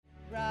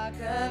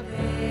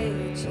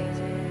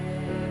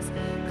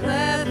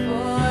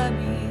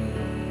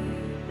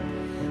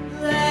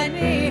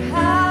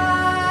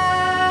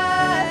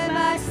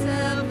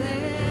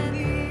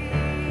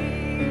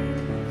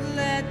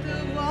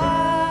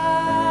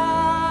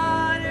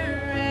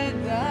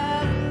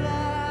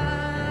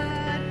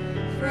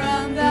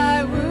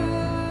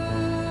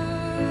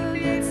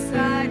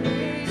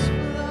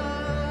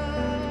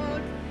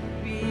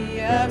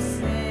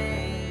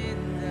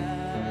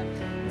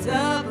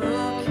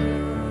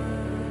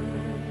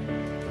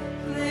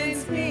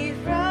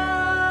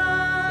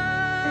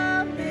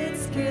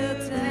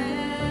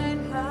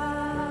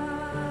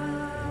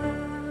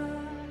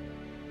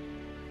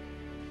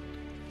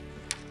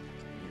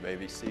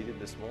seated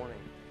this morning.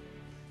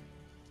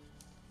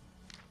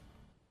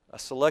 I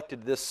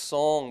selected this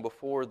song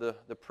before the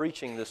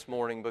preaching this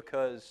morning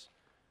because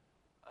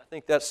I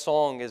think that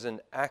song is an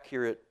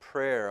accurate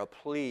prayer, a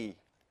plea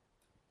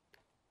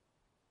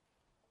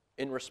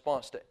in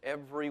response to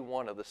every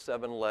one of the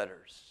 7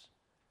 letters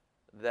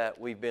that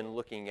we've been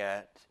looking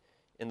at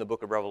in the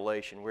book of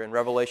Revelation. We're in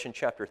Revelation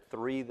chapter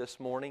 3 this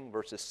morning,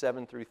 verses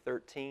 7 through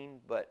 13,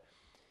 but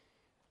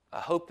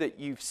I hope that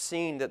you've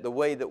seen that the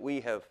way that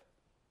we have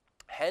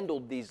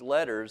handled these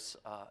letters,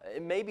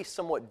 it may be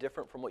somewhat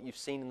different from what you've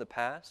seen in the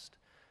past.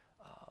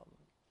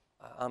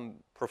 I'm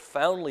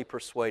profoundly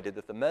persuaded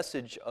that the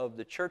message of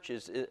the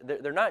churches,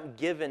 they're not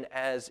given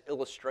as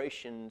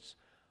illustrations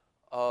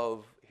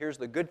of here's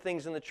the good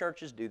things in the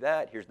churches, do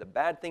that. Here's the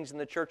bad things in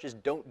the churches,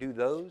 don't do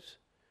those.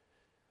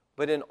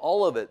 But in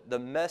all of it, the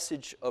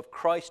message of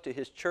Christ to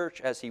His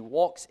church as He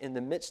walks in the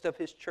midst of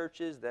His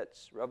churches,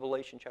 that's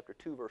Revelation chapter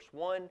 2, verse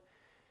 1,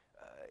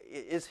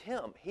 is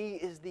Him. He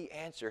is the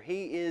answer.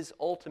 He is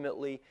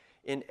ultimately,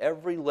 in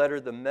every letter,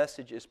 the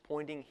message is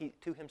pointing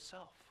to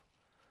Himself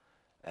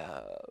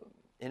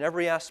in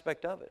every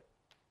aspect of it.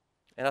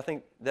 And I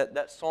think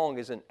that song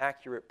is an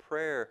accurate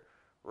prayer,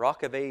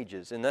 Rock of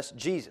Ages, and that's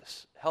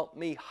Jesus. Help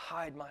me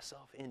hide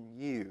myself in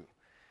You.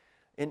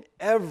 In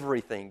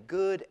everything,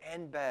 good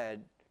and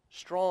bad,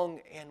 strong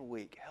and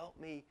weak, help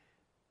me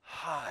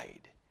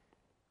hide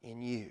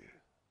in You.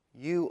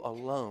 You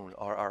alone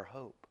are our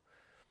hope.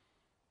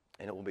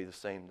 And it will be the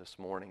same this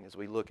morning as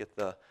we look at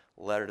the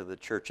letter to the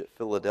church at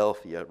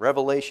Philadelphia.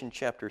 Revelation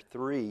chapter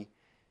 3,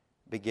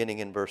 beginning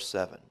in verse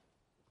 7.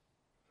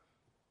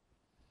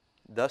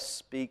 Thus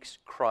speaks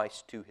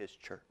Christ to His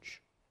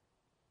church.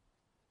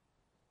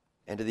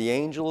 And to the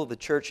angel of the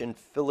church in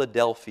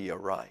Philadelphia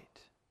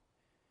write,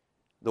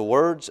 the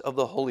words of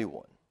the Holy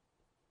One,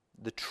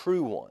 the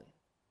true One,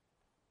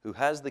 who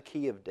has the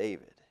key of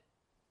David,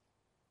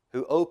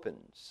 who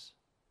opens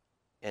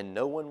and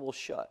no one will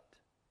shut,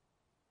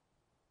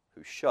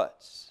 who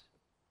shuts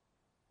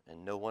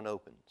and no one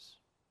opens.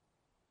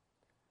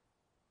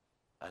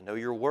 I know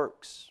your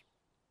works.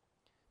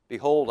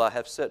 Behold, I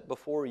have set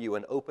before you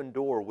an open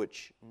door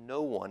which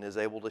no one is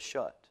able to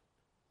shut.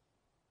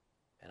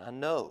 And I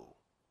know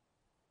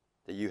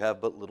that you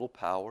have but little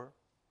power,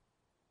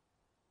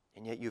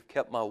 and yet you've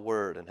kept my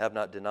word and have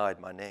not denied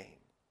my name.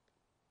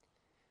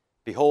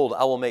 Behold,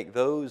 I will make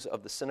those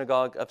of the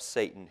synagogue of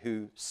Satan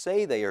who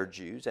say they are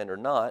Jews and are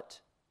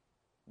not,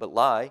 but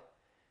lie.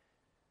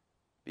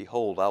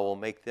 Behold, I will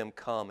make them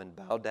come and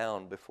bow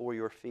down before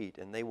your feet,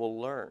 and they will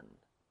learn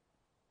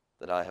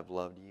that I have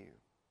loved you.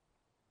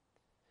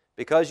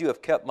 Because you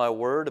have kept my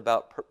word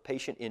about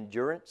patient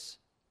endurance,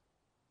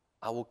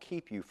 I will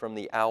keep you from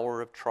the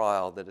hour of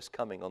trial that is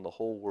coming on the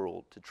whole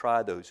world to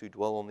try those who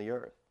dwell on the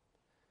earth.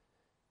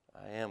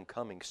 I am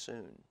coming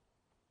soon.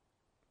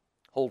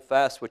 Hold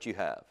fast what you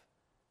have,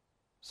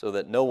 so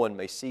that no one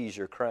may seize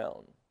your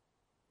crown.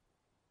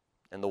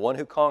 And the one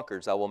who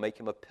conquers, I will make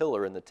him a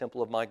pillar in the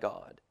temple of my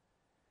God.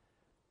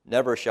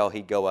 Never shall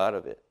he go out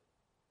of it.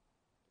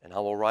 And I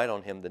will write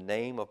on him the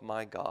name of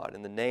my God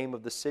and the name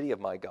of the city of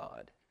my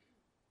God,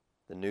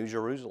 the New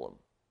Jerusalem,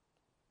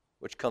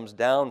 which comes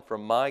down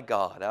from my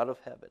God out of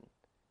heaven,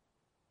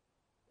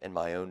 and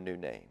my own new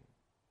name.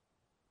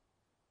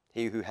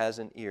 He who has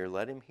an ear,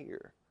 let him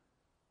hear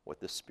what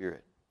the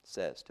Spirit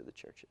says to the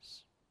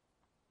churches.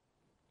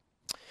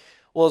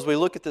 Well, as we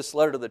look at this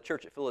letter to the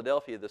church at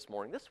Philadelphia this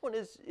morning, this one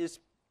is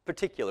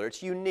particular.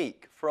 It's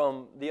unique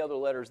from the other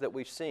letters that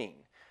we've seen.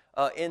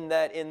 In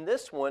that in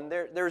this one,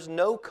 there's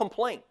no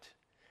complaint.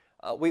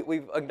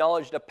 We've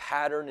acknowledged a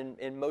pattern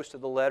in most of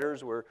the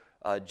letters where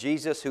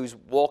Jesus, who's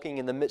walking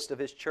in the midst of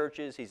His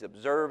churches, He's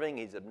observing,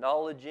 He's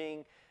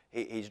acknowledging,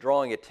 He's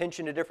drawing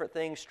attention to different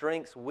things,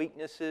 strengths,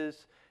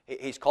 weaknesses.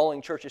 He's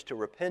calling churches to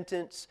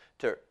repentance,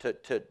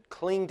 to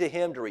cling to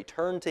Him, to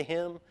return to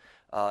Him.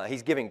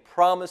 He's giving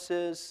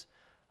promises.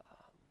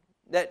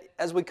 That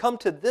as we come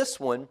to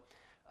this one,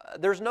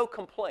 there's no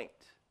complaint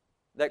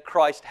that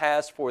Christ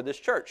has for this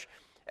church.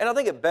 And I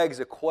think it begs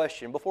a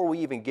question before we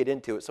even get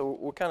into it. So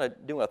we're kind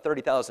of doing a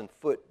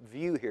 30,000-foot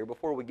view here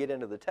before we get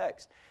into the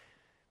text.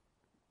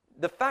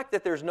 The fact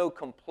that there's no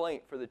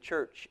complaint for the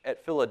church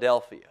at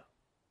Philadelphia,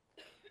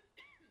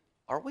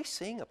 are we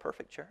seeing a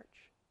perfect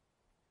church?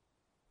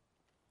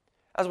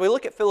 As we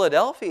look at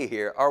Philadelphia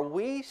here, are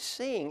we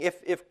seeing,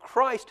 if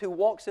Christ, who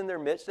walks in their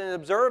midst and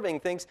observing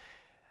things,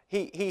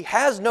 He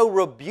has no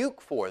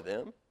rebuke for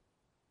them,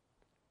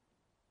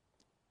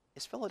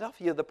 is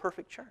Philadelphia the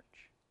perfect church?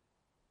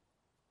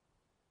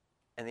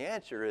 And the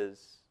answer is,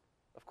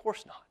 of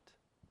course not.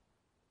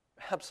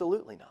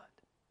 Absolutely not.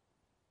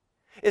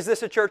 Is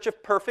this a church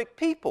of perfect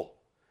people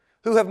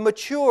who have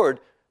matured,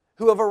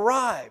 who have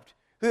arrived,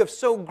 who have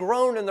so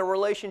grown in their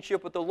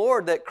relationship with the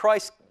Lord that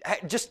Christ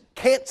just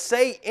can't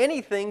say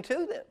anything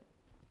to them?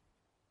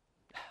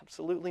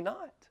 Absolutely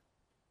not.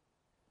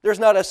 There's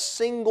not a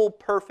single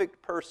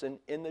perfect person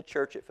in the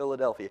church at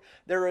Philadelphia.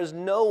 There is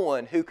no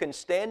one who can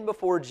stand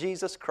before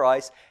Jesus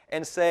Christ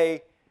and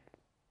say,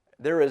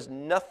 there is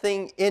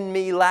nothing in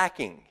me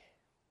lacking.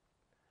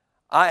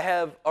 I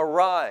have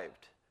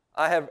arrived.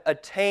 I have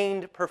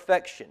attained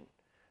perfection.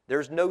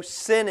 There's no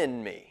sin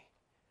in me.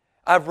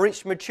 I've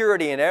reached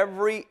maturity in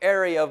every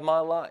area of my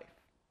life.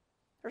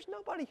 There's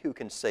nobody who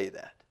can say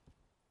that.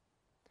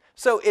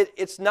 So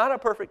it's not a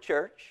perfect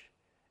church.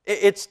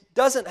 It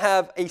doesn't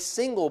have a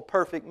single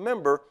perfect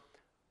member.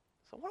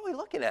 So what are we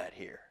looking at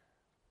here?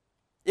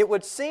 It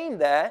would seem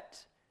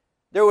that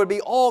there would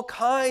be all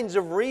kinds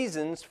of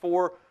reasons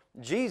for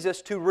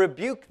Jesus to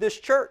rebuke this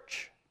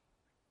church,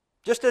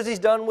 just as He's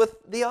done with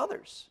the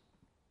others.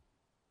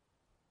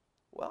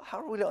 Well, how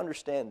are we to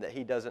understand that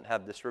He doesn't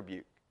have this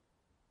rebuke?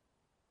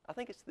 I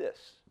think it's this.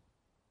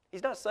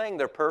 He's not saying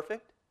they're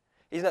perfect.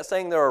 He's not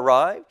saying they're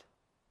arrived.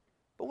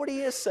 But what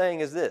He is saying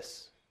is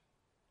this.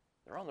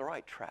 They're on the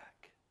right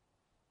track.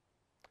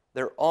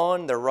 They're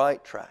on the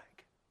right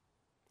track.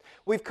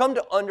 We've come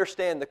to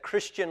understand the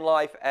Christian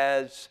life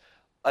as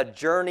a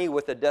journey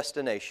with a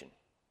destination.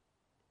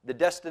 The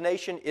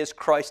destination is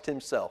Christ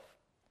Himself.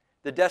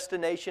 The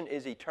destination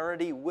is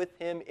eternity with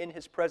Him, in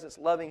His presence,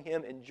 loving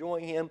Him,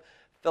 enjoying Him,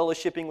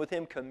 fellowshipping with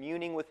Him,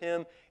 communing with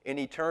Him in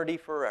eternity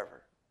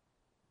forever.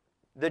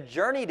 The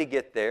journey to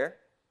get there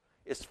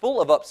is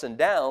full of ups and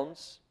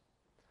downs,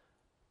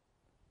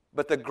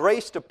 but the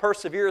grace to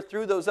persevere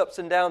through those ups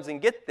and downs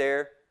and get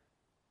there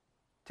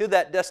to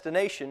that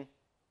destination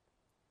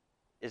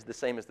is the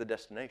same as the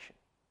destination.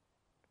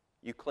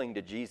 You cling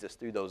to Jesus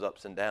through those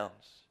ups and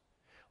downs.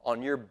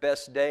 On your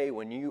best day,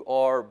 when you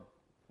are,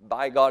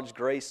 by God's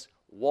grace,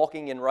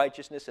 walking in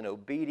righteousness and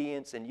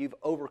obedience, and you've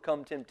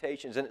overcome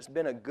temptations, and it's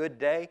been a good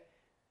day,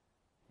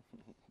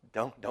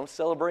 don't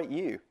celebrate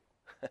you.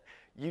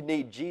 You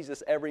need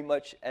Jesus every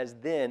much as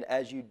then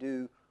as you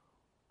do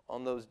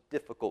on those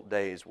difficult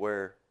days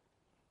where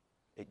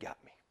it got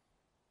me.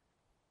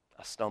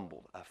 I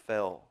stumbled, I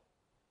fell,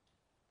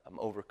 I'm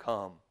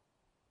overcome,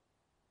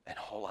 and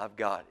all I've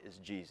got is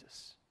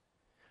Jesus.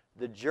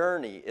 The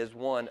journey is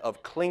one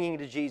of clinging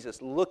to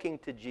Jesus, looking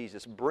to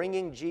Jesus,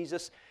 bringing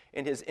Jesus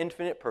in His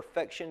infinite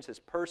perfections, His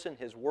person,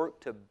 His work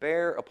to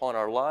bear upon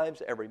our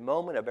lives every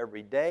moment of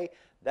every day.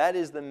 That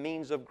is the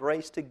means of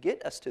grace to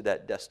get us to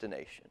that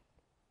destination.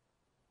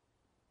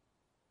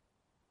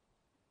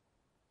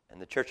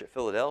 And the church at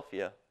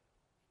Philadelphia,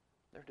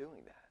 they're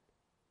doing that.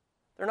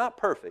 They're not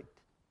perfect.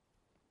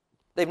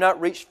 They've not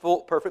reached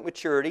full perfect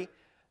maturity.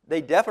 They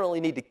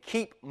definitely need to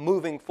keep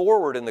moving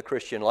forward in the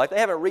Christian life. They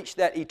haven't reached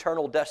that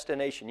eternal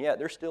destination yet.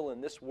 They're still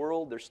in this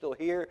world. They're still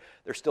here.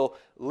 They're still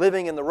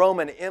living in the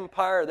Roman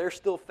Empire. They're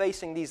still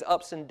facing these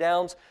ups and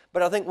downs.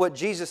 But I think what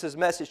Jesus'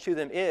 message to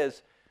them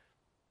is,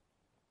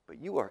 but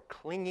you are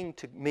clinging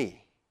to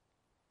me.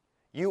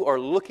 You are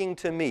looking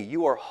to me.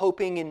 You are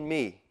hoping in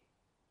me.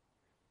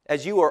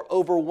 As you are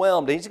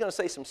overwhelmed. And he's going to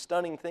say some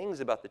stunning things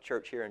about the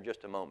church here in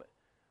just a moment.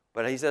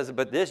 But he says,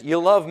 but this, you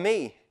love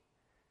me.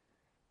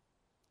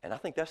 And I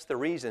think that's the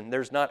reason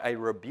there's not a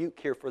rebuke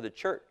here for the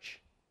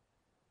church,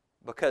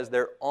 because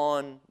they're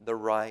on the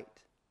right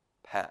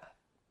path.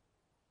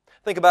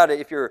 Think about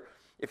it. If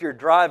you're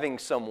driving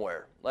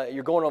somewhere, like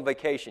you're going on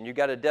vacation, you've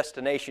got a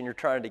destination you're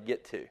trying to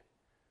get to.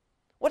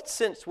 What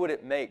sense would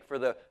it make for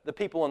the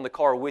people in the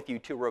car with you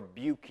to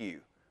rebuke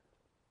you?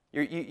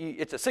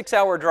 It's a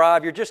 6-hour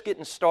drive, you're just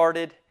getting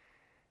started,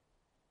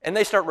 and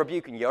they start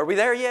rebuking you. Are we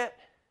there yet?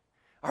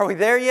 Are we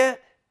there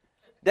yet?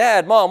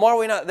 Dad, Mom, why are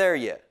we not there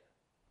yet?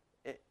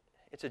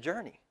 It's a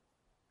journey.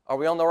 Are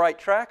we on the right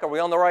track? Are we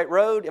on the right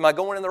road? Am I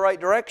going in the right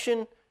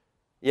direction?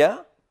 Yeah?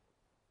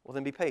 Well,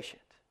 then be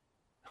patient.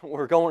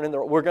 We're going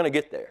to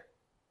get there.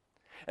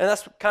 And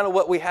that's kind of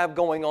what we have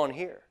going on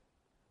here.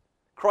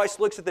 Christ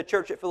looks at the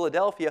church at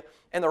Philadelphia,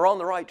 and they're on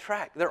the right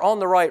track. They're on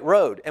the right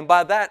road. And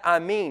by that, I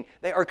mean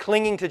they are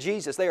clinging to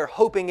Jesus. They are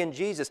hoping in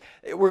Jesus.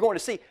 We're going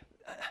to see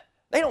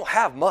they don't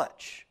have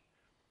much.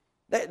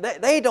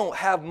 They don't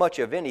have much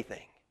of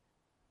anything.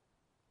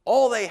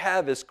 All they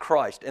have is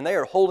Christ, and they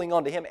are holding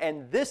on to Him.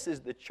 And this is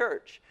the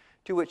church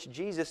to which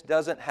Jesus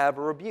doesn't have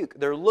a rebuke.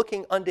 They're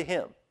looking unto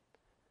Him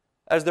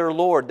as their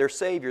Lord, their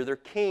Savior, their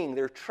King,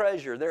 their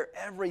treasure, their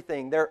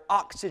everything, their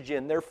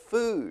oxygen, their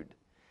food.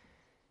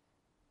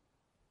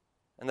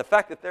 And the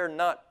fact that they're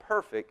not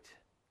perfect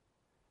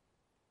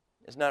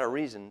is not a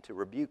reason to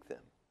rebuke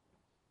them.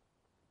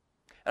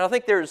 And I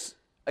think there's,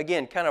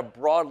 again, kind of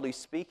broadly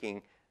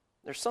speaking,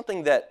 there's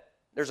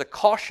a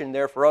caution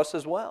there for us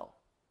as well.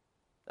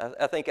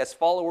 I think as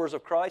followers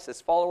of Christ, as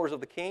followers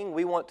of the King,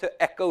 we want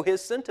to echo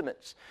His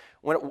sentiments.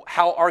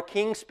 How our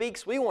King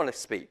speaks, we want to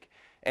speak.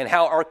 And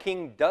how our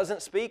King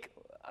doesn't speak,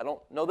 I don't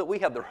know that we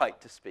have the right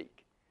to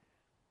speak.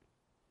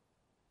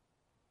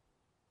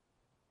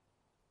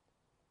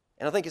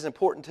 And I think it's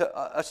important to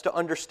us to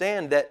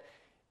understand that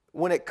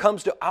when it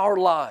comes to our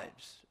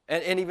lives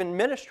and even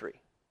ministry,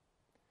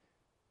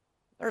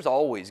 there's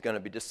always going to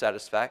be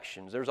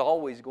dissatisfactions. There's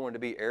always going to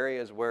be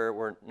areas where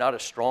we're not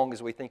as strong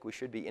as we think we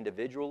should be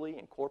individually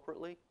and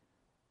corporately.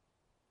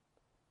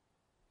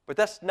 But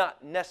that's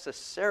not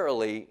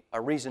necessarily a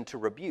reason to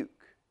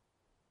rebuke.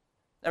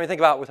 I mean, think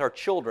about it with our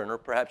children or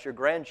perhaps your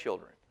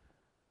grandchildren.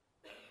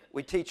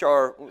 we teach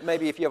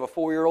maybe if you have a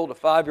 4-year-old, a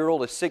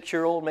 5-year-old, a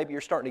 6-year-old, maybe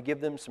you're starting to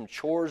give them some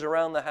chores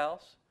around the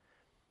house.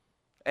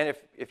 And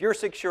if your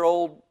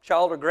 6-year-old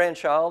child or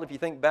grandchild, if you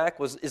think back,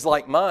 is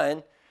like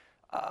mine,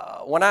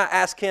 when I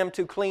ask him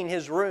to clean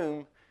his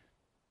room,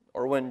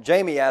 or when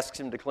Jamie asks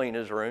him to clean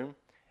his room,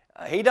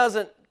 he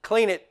doesn't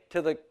clean it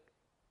to the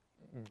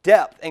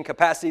depth and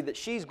capacity that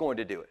she's going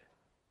to do it.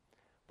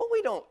 But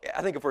we don't,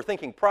 I think if we're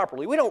thinking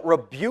properly, we don't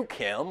rebuke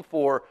him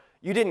for,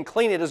 you didn't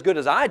clean it as good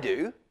as I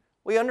do.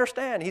 We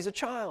understand he's a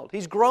child.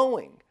 He's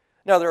growing.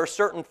 Now, there are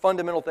certain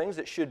fundamental things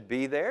that should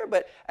be there,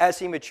 but as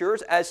he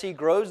matures, as he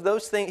grows,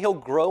 those things, he'll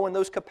grow in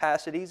those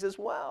capacities as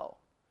well.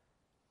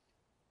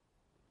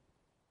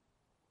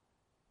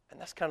 And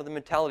that's kind of the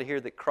mentality here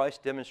that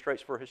Christ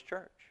demonstrates for his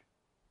church.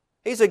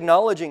 He's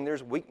acknowledging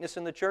there's weakness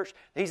in the church.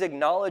 He's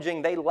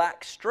acknowledging they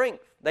lack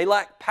strength. They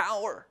lack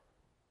power.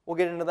 We'll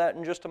get into that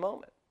in just a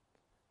moment.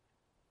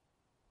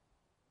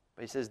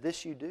 But he says,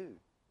 this you do.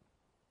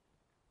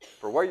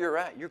 For where you're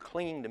at, you're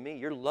clinging to me.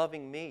 You're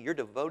loving me. You're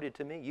devoted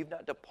to me. You've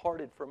not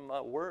departed from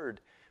my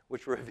word,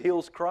 which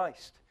reveals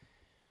Christ.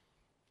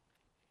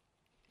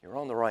 You're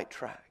on the right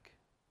track.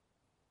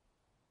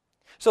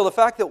 So the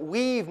fact that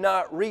we've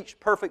not reached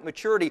perfect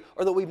maturity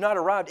or that we've not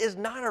arrived is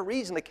not a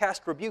reason to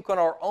cast rebuke on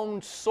our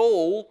own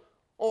soul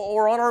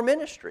or on our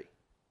ministry.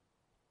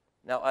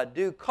 Now, I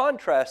do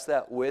contrast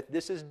that with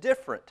this is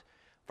different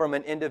from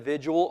an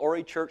individual or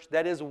a church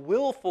that is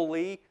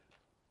willfully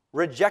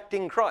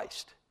rejecting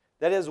Christ,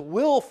 that is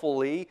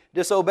willfully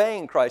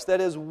disobeying Christ,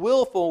 that is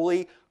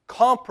willfully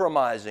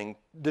compromising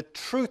the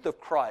truth of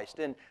Christ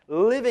and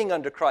living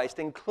under Christ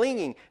and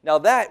clinging. Now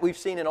that we've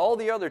seen in all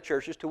the other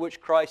churches to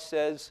which Christ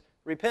says,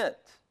 repent.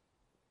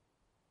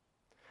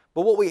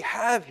 But what we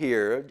have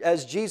here,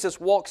 as Jesus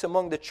walks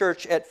among the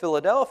church at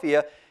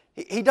Philadelphia,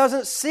 he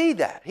doesn't see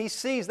that. He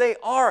sees they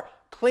are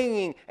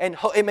clinging, and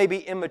it may be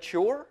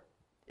immature,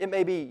 it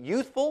may be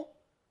youthful,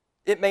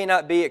 it may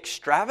not be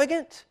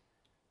extravagant,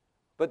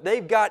 but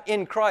they've got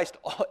in Christ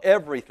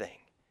everything,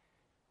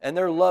 and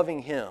they're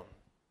loving Him.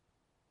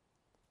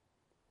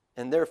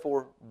 And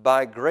therefore,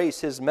 by grace,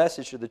 His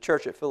message to the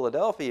church at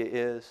Philadelphia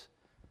is,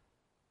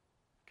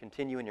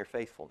 continue in your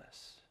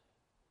faithfulness.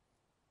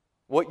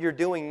 What you're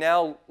doing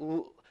now,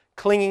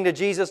 clinging to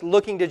Jesus,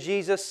 looking to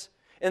Jesus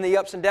in the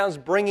ups and downs,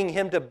 bringing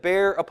Him to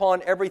bear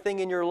upon everything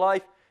in your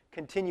life,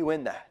 continue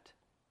in that.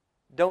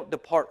 Don't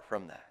depart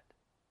from that.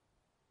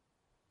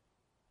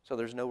 So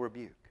there's no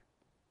rebuke.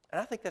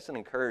 And I think that's an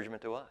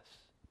encouragement to us.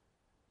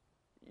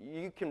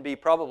 You can be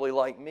probably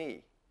like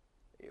me.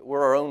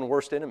 We're our own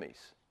worst enemies.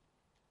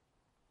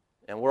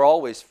 And we're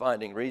always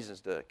finding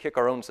reasons to kick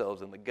our own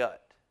selves in the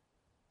gut,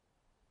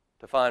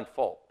 to find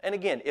fault. And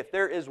again, if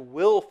there is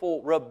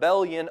willful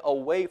rebellion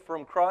away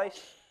from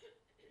Christ,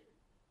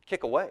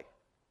 kick away.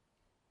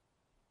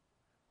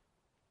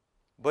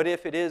 But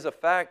if it is a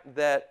fact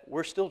that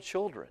we're still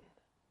children,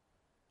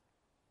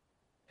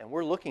 and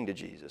we're looking to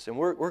Jesus, and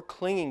we're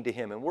clinging to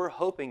Him, and we're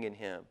hoping in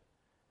Him.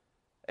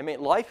 I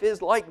mean, life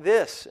is like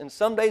this, and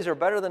some days are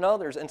better than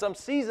others, and some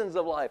seasons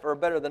of life are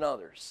better than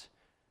others.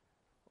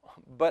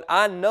 But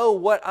I know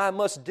what I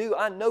must do.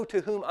 I know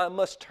to whom I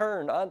must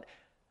turn.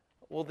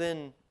 Well,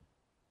 then,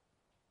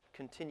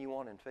 continue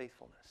on in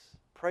faithfulness.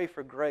 Pray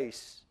for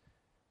grace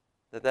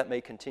that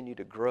may continue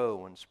to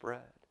grow and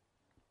spread.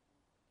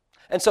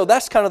 And so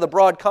that's kind of the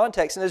broad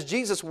context. And as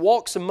Jesus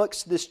walks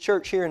amongst this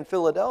church here in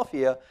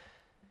Philadelphia,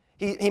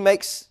 He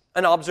makes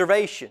an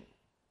observation.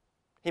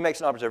 He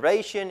makes an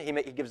observation, he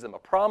gives them a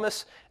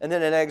promise, and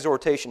then an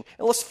exhortation.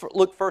 And let's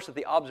look first at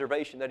the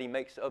observation that He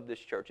makes of this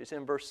church. It's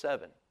in verse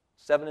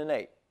 7 and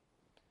 8.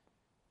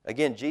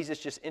 Again, Jesus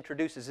just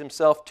introduces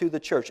Himself to the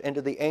church. And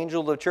to the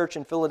angel of the church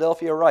in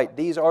Philadelphia write,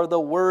 these are the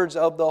words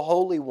of the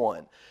Holy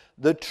One,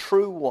 the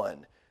true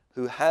One,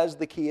 who has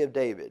the key of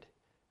David,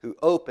 who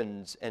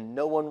opens and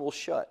no one will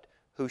shut,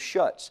 who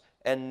shuts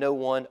and no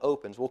one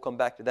opens. We'll come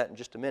back to that in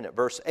just a minute.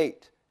 Verse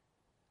 8.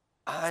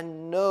 I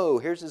know,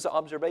 here's his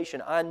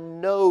observation, I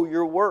know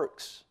your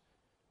works.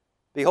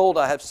 Behold,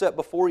 I have set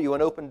before you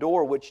an open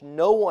door which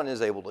no one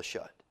is able to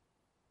shut.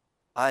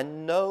 I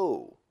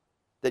know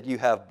that you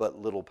have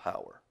but little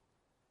power,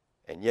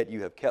 and yet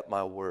you have kept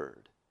my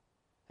word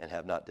and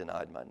have not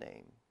denied my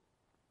name.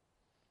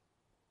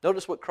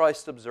 Notice what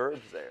Christ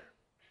observes there.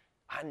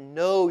 I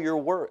know your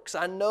works.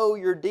 I know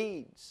your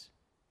deeds.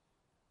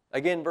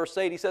 Again, verse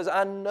 8, He says,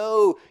 I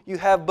know you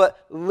have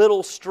but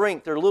little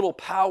strength or little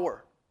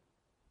power.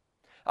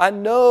 I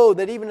know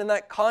that even in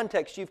that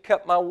context you've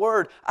kept my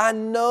word. I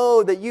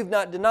know that you've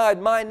not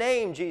denied my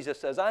name, Jesus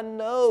says. I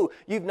know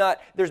you've not,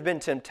 there's been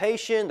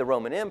temptation, the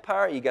Roman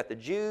Empire, you got the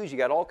Jews, you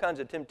got all kinds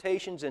of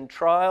temptations and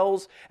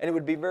trials, and it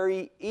would be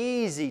very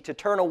easy to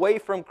turn away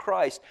from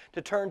Christ,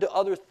 to turn to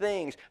other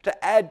things,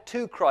 to add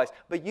to Christ.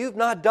 But you've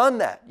not done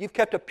that. You've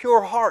kept a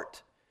pure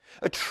heart,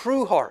 a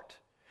true heart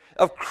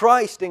of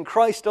Christ and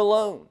Christ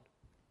alone.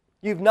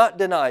 You've not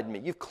denied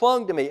me. You've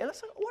clung to me. And I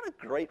said, what a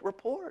great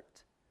report.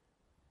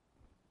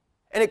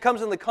 And it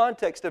comes in the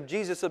context of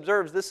Jesus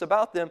observes this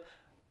about them.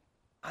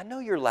 I know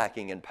you're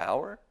lacking in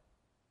power.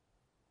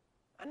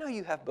 I know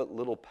you have but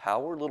little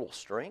power, little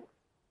strength.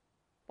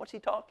 What's he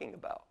talking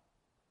about?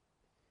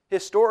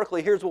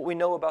 Historically, here's what we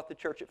know about the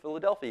church at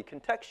Philadelphia.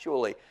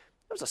 Contextually, it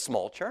was a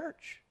small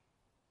church.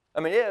 I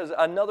mean, it is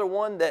another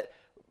one that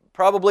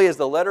probably as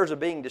the letters are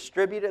being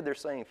distributed, they're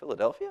saying,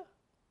 Philadelphia?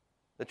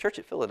 The church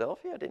at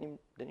Philadelphia? I didn't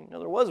even know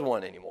there was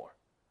one anymore.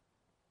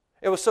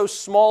 It was so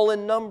small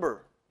in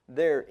number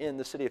there in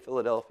the city of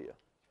Philadelphia.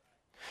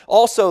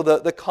 Also,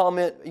 the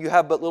comment, you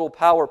have but little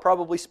power,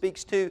 probably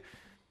speaks to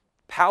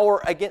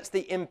power against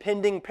the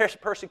impending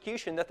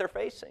persecution that they're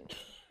facing.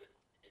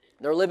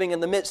 They're living in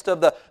the midst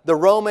of the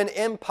Roman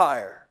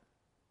Empire.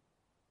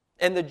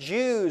 And the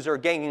Jews are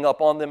ganging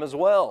up on them as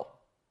well.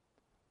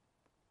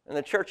 And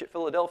the church at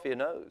Philadelphia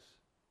knows.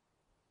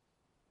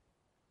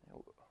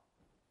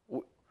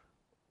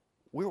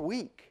 We're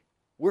weak.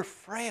 We're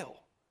frail.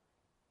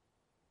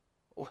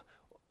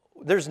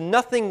 There's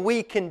nothing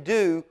we can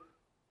do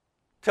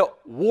to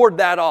ward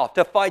that off,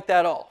 to fight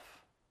that off.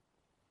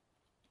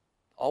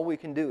 All we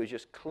can do is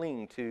just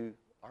cling to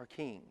our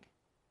King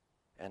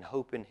and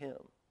hope in Him.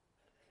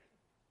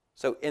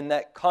 So in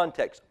that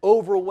context,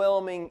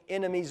 overwhelming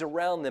enemies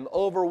around them,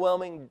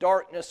 overwhelming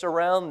darkness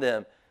around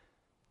them,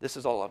 this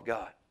is all I've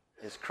got,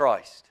 is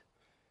Christ.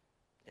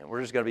 And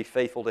we're just going to be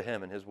faithful to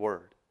Him and His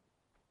Word.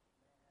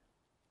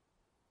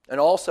 And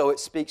also it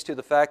speaks to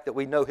the fact that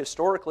we know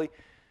historically,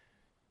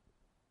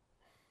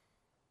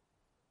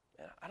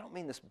 I don't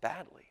mean this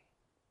badly,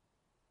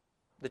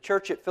 the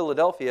church at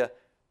Philadelphia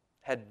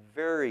had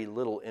very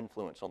little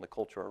influence on the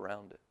culture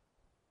around it.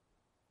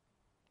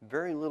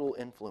 Very little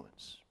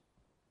influence.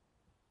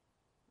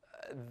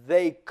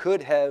 They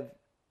could have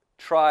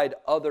tried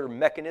other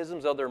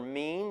mechanisms, other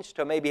means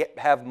to maybe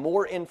have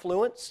more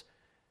influence.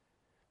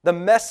 The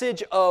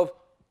message of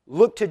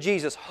look to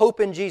Jesus, hope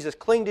in Jesus,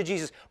 cling to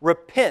Jesus,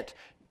 repent,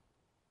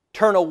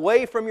 turn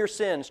away from your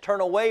sins,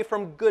 turn away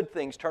from good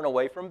things, turn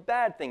away from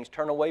bad things,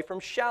 turn away from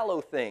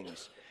shallow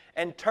things,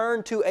 and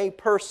turn to a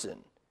person,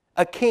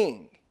 a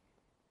king.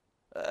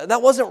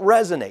 That wasn't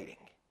resonating.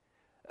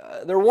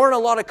 There weren't a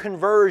lot of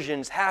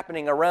conversions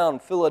happening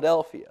around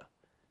Philadelphia.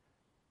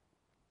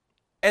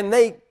 And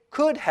they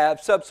could have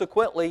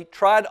subsequently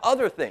tried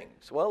other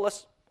things. Well,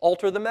 let's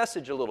alter the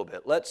message a little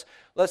bit. Let's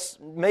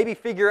maybe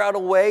figure out a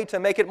way to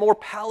make it more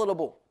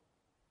palatable.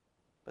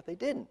 But they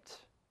didn't.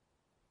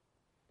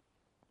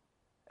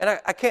 And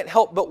I can't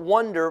help but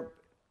wonder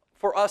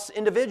for us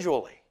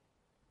individually.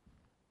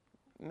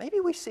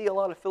 Maybe we see a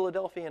lot of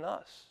Philadelphia in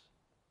us.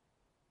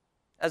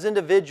 As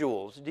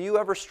individuals, do you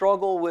ever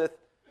struggle with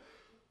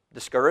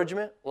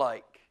discouragement?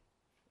 Like,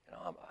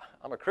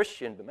 I'm a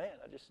Christian, but man,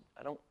 I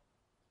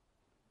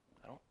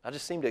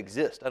just seem to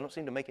exist. I don't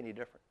seem to make any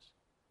difference.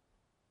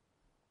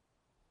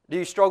 Do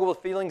you struggle with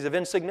feelings of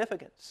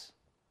insignificance?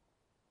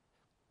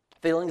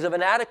 Feelings of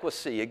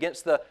inadequacy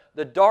against the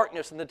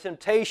darkness and the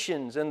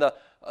temptations and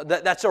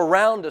that's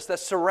around us, that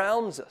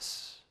surrounds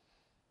us?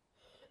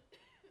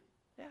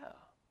 Yeah.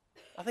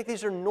 I think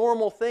these are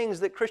normal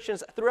things that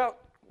Christians throughout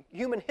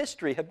human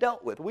history have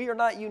dealt with. We are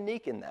not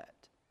unique in that.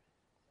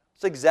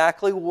 It's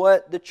exactly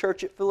what the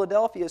church at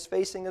Philadelphia is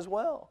facing as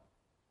well.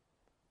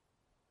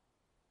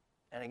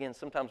 And again,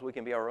 sometimes we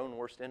can be our own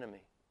worst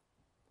enemy.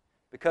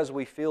 Because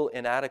we feel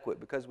inadequate,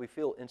 because we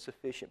feel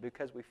insufficient,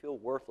 because we feel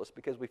worthless,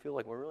 because we feel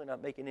like we're really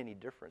not making any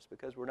difference,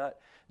 because we're not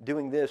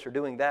doing this or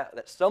doing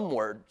that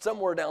somewhere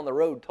down the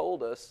road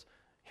told us,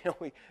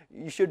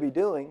 you should be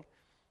doing.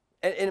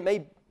 And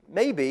it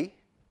may be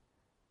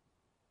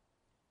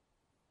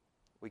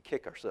we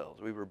kick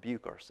ourselves, we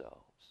rebuke ourselves.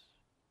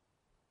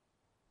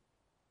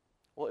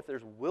 Well, if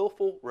there's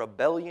willful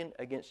rebellion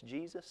against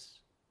Jesus,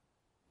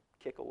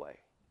 kick away.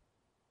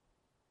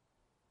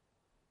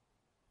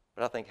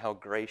 But I think how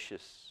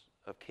gracious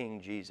of King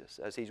Jesus,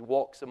 as He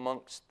walks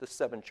amongst the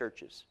 7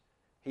 churches,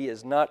 He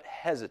is not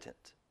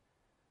hesitant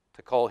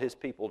to call His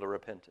people to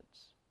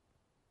repentance.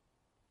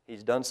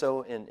 He's done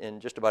so in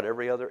just about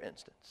every other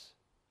instance.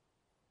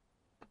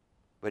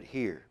 But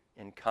here,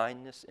 in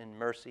kindness and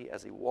mercy,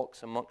 as He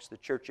walks amongst the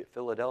church at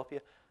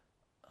Philadelphia,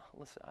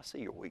 listen, I see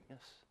your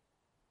weakness.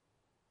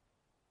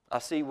 I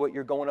see what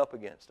you're going up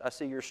against. I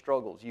see your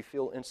struggles. You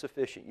feel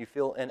insufficient. You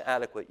feel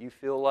inadequate. You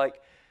feel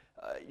like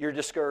you're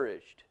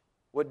discouraged.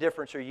 What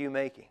difference are you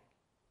making?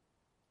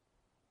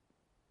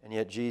 And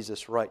yet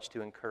Jesus writes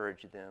to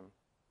encourage them,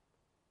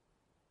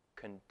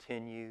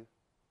 continue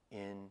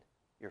in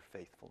your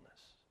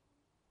faithfulness.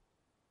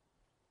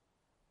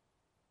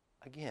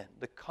 Again,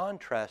 the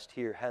contrast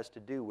here has to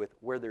do with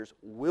where there's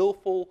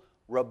willful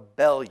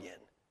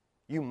rebellion,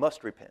 you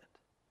must repent.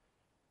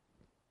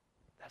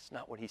 That's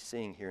not what he's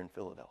seeing here in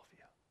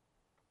Philadelphia.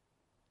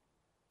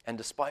 And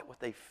despite what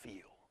they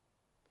feel,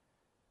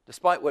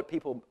 despite what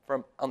people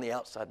from on the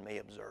outside may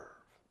observe,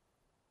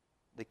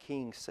 the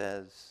king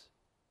says,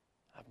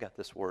 I've got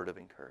this word of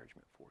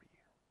encouragement for you.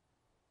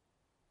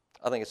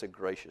 I think it's a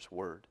gracious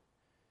word.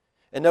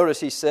 And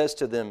notice he says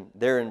to them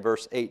there in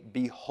verse 8,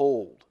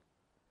 behold,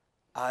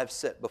 I've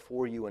set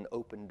before you an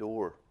open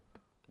door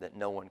that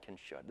no one can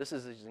shut. This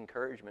is his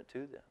encouragement to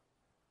them.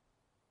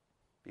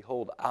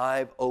 Behold,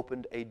 I've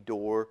opened a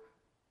door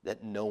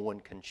that no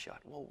one can shut.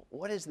 Well,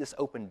 what is this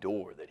open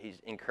door that he's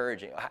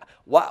encouraging?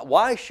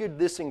 Why should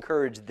this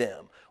encourage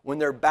them when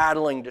they're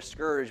battling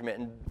discouragement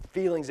and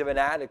feelings of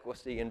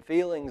inadequacy and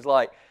feelings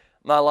like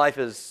my life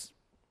is,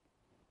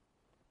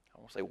 I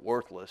won't say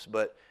worthless,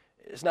 but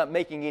it's not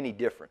making any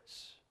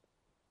difference?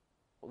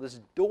 Well, this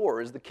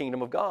door is the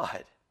kingdom of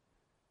God.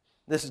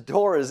 This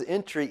door is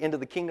entry into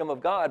the kingdom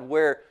of God,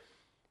 where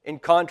in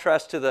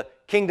contrast to the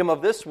kingdom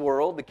of this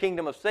world, the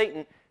kingdom of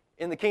Satan,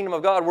 in the kingdom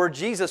of God, where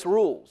Jesus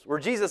rules, where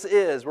Jesus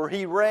is, where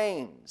He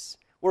reigns,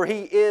 where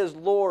He is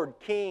Lord,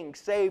 King,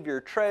 Savior,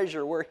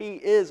 treasure, where He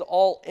is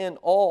all in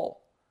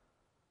all.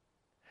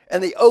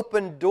 And the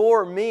open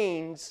door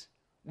means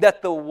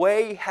that the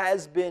way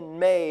has been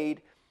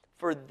made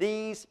for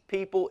these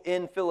people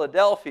in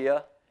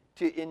Philadelphia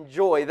to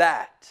enjoy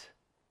that,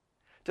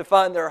 to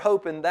find their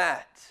hope in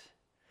that,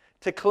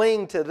 to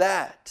cling to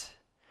that.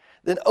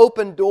 An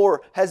open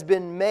door has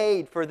been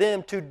made for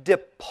them to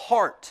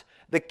depart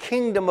the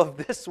kingdom of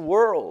this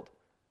world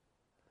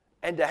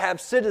and to have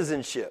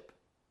citizenship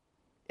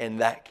in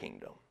that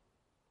kingdom.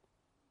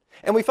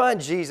 And we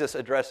find Jesus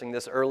addressing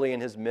this early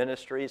in His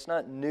ministry. It's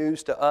not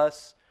news to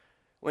us.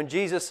 When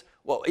Jesus,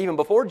 well, even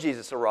before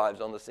Jesus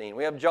arrives on the scene,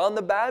 we have John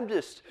the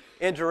Baptist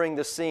entering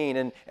the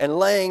scene and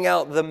laying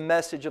out the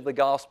message of the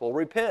gospel.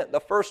 Repent. The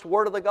first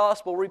word of the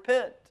gospel,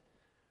 repent.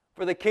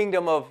 For the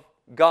kingdom of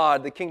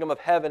God, the kingdom of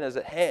heaven is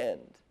at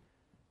hand.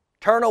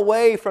 Turn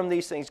away from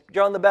these things.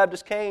 John the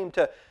Baptist came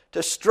to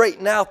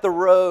straighten out the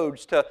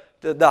roads, to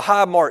the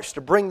high marks,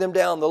 to bring them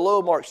down, the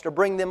low marks, to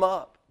bring them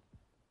up.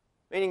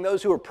 Meaning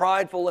those who are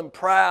prideful and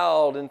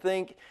proud and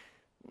think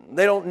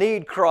they don't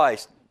need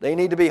Christ, they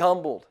need to be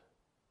humbled.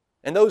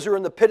 And those who are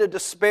in the pit of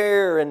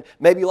despair and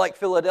maybe like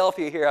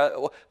Philadelphia here,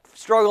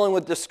 struggling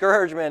with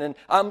discouragement and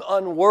I'm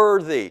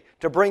unworthy,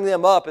 to bring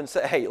them up and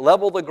say, hey,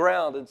 level the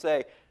ground and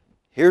say,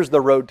 here's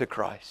the road to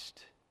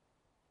Christ.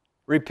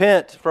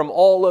 Repent from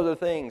all other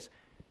things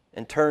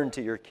and turn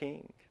to your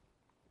King.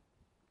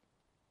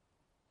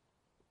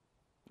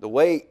 The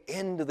way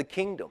into the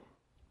kingdom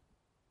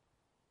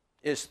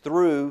is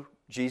through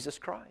Jesus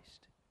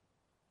Christ.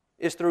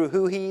 It's through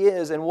who He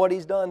is and what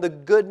He's done. The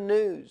good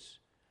news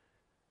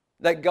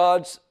that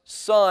God's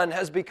Son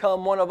has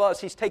become one of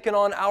us. He's taken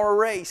on our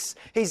race.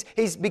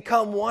 He's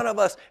become one of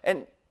us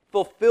and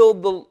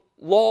fulfilled the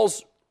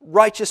law's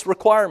righteous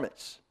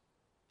requirements.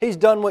 He's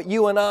done what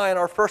you and I and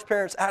our first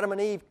parents, Adam and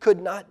Eve,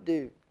 could not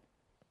do.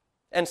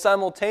 And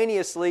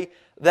simultaneously,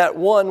 that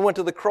one went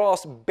to the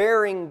cross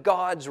bearing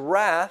God's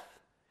wrath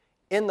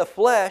in the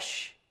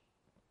flesh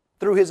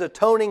through His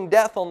atoning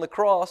death on the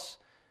cross,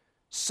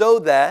 so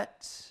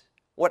that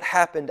what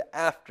happened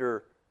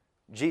after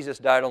Jesus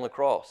died on the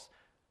cross?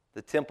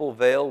 The temple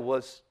veil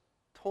was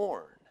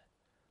torn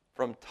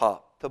from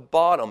top to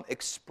bottom,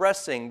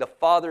 expressing the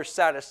Father's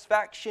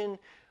satisfaction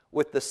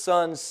with the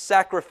Son's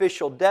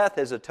sacrificial death,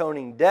 His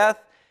atoning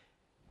death,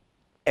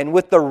 and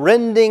with the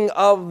rending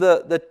of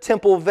the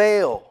temple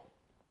veil,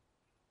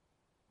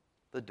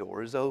 the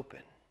door is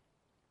open.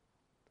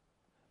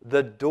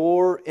 The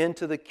door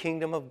into the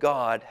kingdom of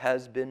God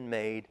has been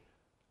made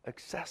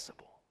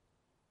accessible.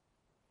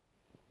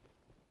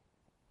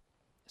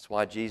 That's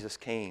why Jesus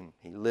came.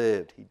 He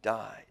lived. He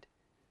died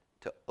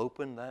to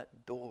open that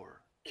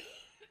door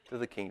to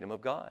the kingdom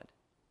of God.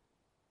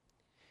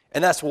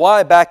 And that's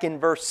why back in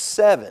verse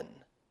 7,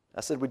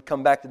 I said we'd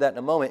come back to that in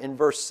a moment. In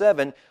verse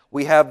 7,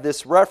 we have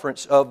this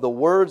reference of the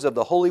words of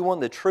the Holy One,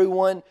 the true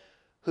One,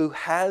 who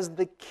has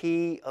the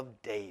key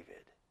of David.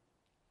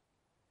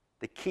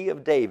 The key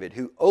of David,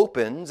 who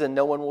opens and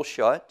no one will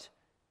shut,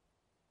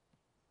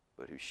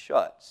 but who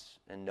shuts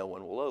and no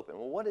one will open.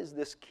 Well, what is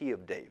this key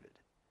of David?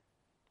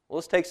 Well,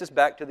 this takes us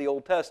back to the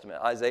Old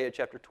Testament, Isaiah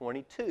chapter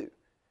 22.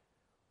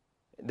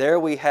 There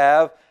we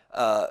have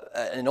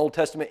an Old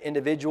Testament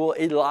individual,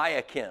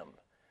 Eliakim,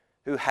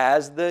 who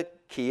has the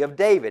key of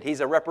David. He's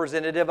a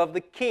representative of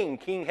the king,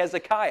 King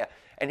Hezekiah.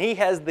 And he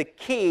has the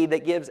key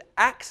that gives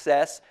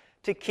access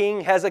to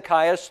King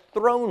Hezekiah's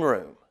throne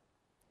room.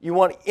 You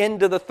want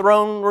into the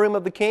throne room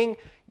of the king?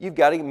 You've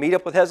got to meet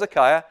up with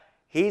Hezekiah.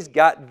 He's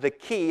got the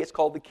key, it's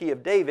called the key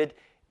of David,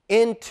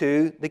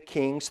 into the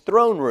king's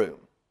throne room.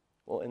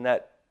 Well, in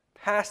that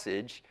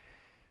passage,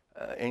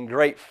 in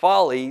great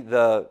folly,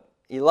 the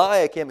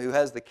Eliakim, who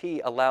has the key,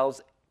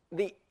 allows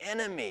the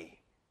enemy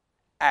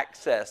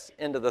access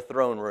into the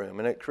throne room,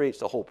 and it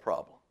creates a whole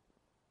problem.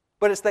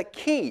 But it's that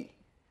key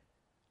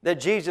that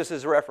Jesus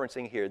is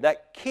referencing here.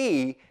 That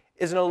key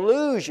is an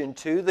allusion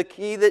to the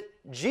key that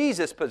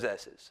Jesus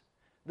possesses.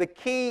 The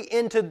key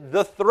into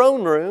the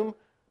throne room,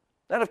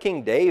 not of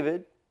King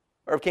David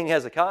or of King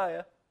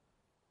Hezekiah,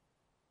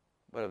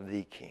 but of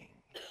the King,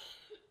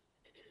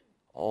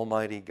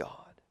 Almighty God.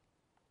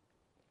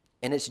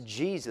 And it's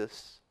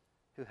Jesus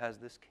who has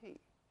this key.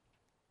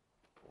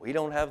 We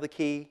don't have the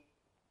key.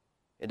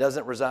 It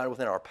doesn't reside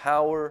within our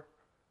power.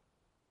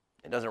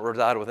 It doesn't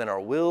reside within our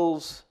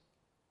wills.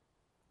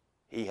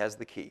 He has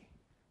the key.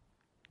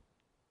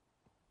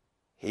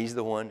 He's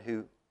the one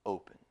who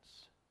opens.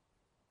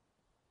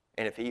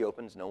 And if He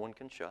opens, no one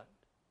can shut.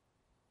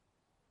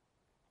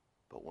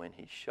 But when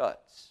He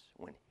shuts,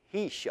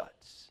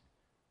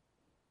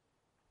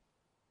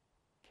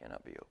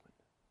 cannot be opened.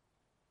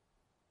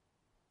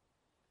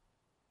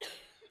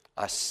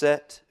 I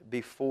set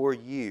before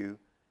you,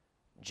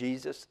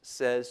 Jesus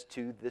says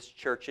to this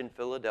church in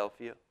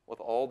Philadelphia, with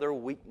all their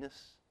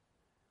weakness,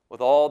 with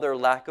all their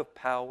lack of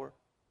power,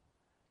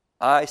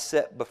 I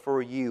set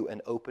before you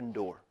an open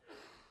door.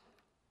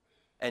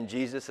 And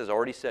Jesus has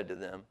already said to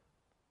them,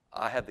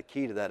 I have the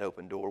key to that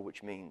open door,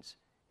 which means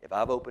if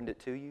I've opened it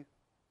to you,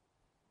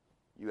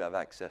 you have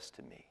access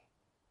to me.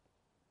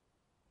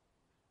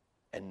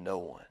 And no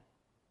one,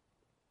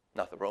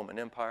 not the Roman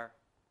Empire,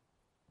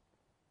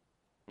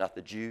 not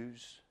the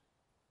Jews,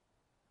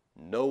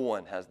 no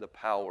one has the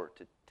power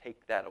to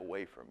take that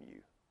away from you,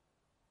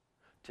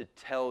 to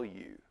tell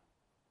you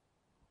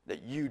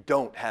that you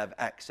don't have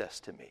access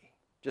to me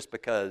just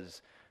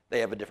because they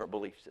have a different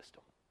belief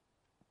system.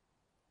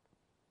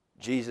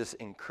 Jesus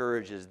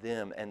encourages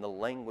them, and the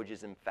language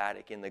is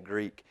emphatic in the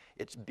Greek.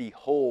 It's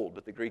behold,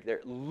 but the Greek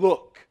there,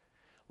 look,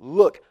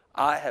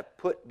 I have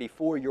put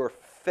before your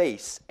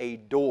face a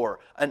door,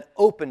 an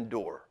open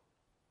door.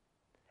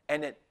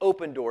 And an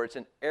open door, it's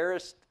an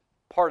aorist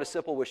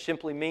participle, which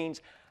simply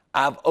means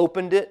I've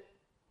opened it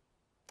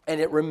and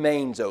it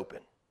remains open.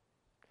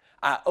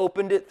 I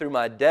opened it through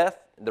my death,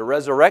 the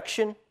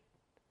resurrection,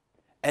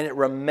 and it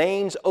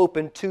remains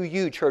open to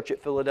you, church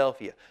at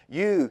Philadelphia.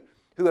 You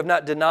who have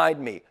not denied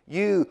me.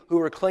 You who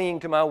are clinging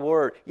to my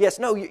word. Yes,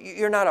 no,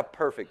 you're not a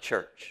perfect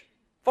church.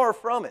 Far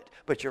from it.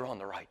 But you're on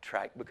the right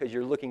track because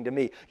you're looking to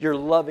me. You're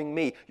loving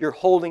me. You're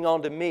holding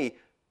on to me.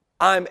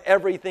 I'm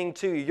everything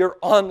to you. You're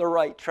on the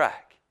right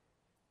track.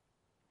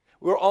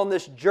 We're on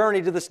this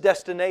journey to this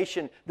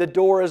destination. The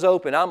door is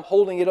open. I'm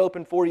holding it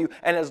open for you.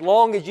 And as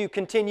long as you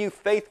continue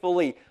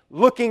faithfully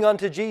looking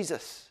unto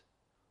Jesus,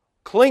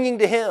 clinging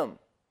to Him,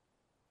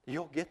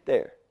 you'll get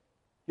there.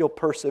 You'll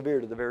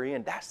persevere to the very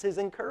end. That's His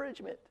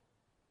encouragement.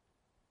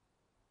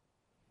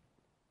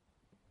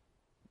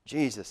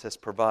 Jesus has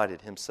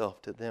provided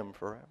Himself to them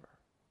forever.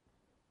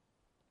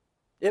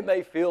 It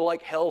may feel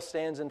like hell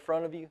stands in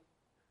front of you.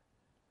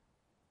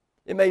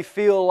 It may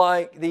feel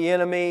like the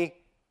enemy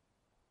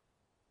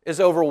is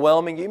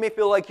overwhelming you. You may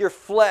feel like your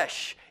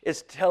flesh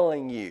is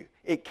telling you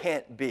it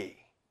can't be.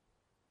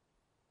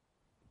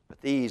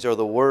 But these are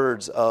the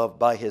words of,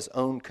 by His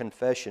own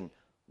confession,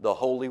 the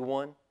Holy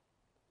One,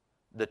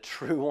 the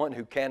true one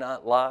who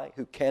cannot lie,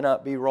 who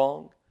cannot be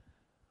wrong,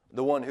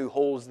 the one who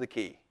holds the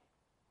key,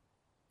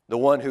 the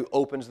one who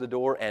opens the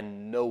door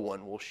and no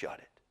one will shut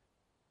it.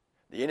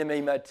 The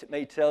enemy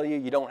may tell you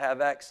you don't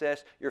have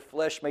access. Your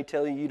flesh may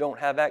tell you you don't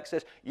have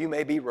access. You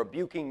may be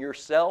rebuking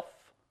yourself,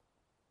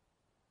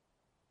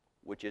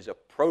 which is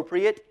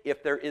appropriate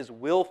if there is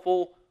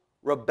willful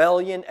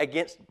rebellion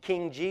against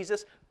King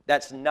Jesus.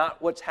 That's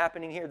not what's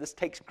happening here. This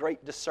takes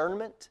great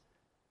discernment.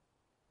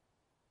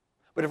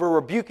 But if we're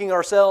rebuking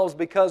ourselves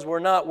because we're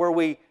not where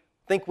we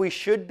think we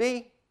should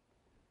be,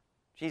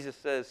 Jesus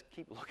says,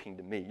 keep looking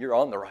to me. You're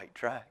on the right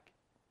track.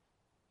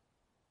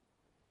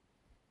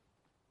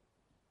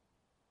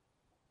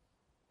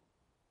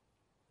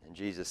 And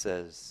Jesus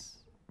says,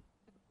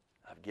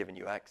 I've given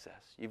you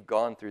access. You've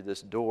gone through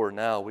this door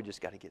now. We just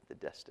got to get the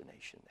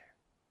destination there.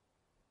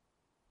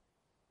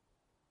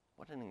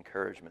 What an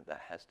encouragement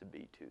that has to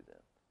be to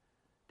them.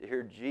 To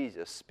hear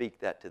Jesus speak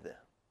that to them.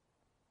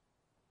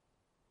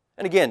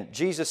 And again,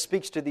 Jesus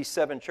speaks to these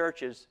 7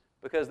 churches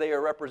because they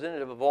are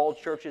representative of all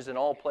churches in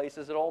all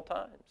places at all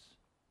times.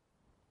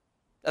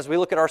 As we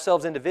look at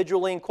ourselves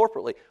individually and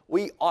corporately,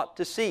 we ought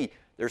to see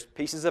there's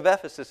pieces of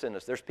Ephesus in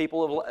us. There's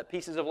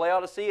pieces of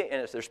Laodicea in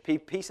us. There's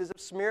pieces of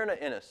Smyrna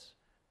in us.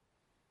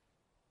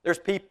 There's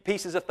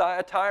pieces of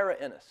Thyatira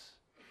in us.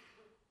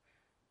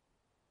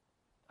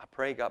 I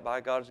pray, God,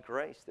 by God's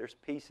grace, there's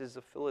pieces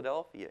of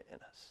Philadelphia in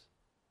us.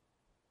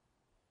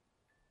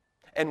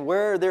 And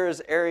where there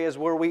is areas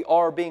where we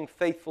are being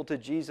faithful to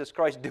Jesus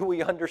Christ, do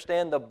we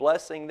understand the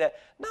blessing that,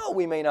 no,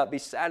 we may not be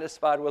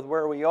satisfied with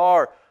where we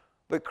are,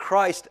 but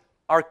Christ,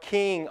 our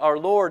King, our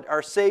Lord,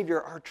 our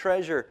Savior, our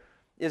treasure,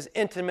 is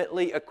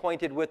intimately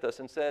acquainted with us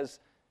and says,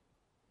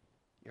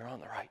 you're on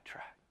the right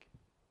track.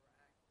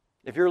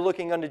 If you're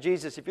looking unto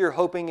Jesus, if you're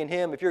hoping in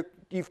Him, if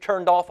you've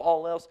turned off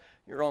all else,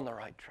 you're on the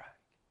right track.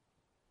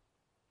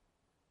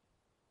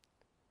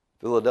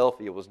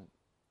 Philadelphia was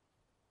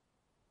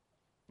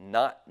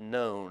not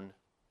known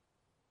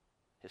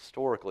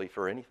historically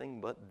for anything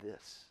but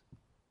this.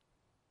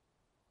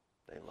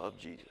 They loved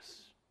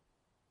Jesus.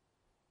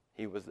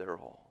 He was their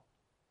all.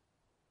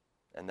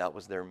 And that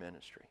was their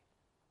ministry.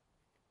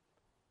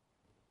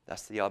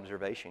 That's the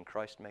observation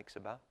Christ makes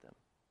about them.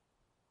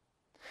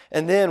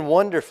 And then,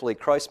 wonderfully,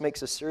 Christ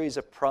makes a series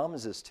of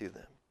promises to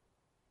them.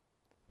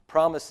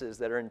 Promises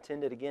that are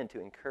intended, again, to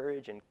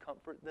encourage and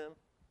comfort them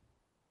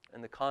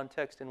in the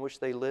context in which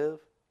they live.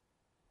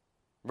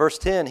 Verse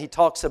 10, He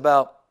talks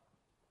about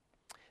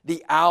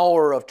the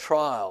hour of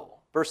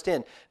trial. Verse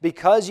 10,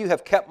 because you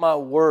have kept my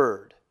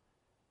word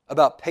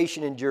about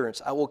patient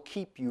endurance, I will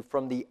keep you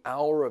from the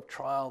hour of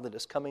trial that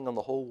is coming on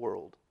the whole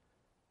world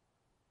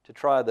to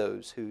try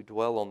those who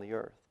dwell on the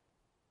earth.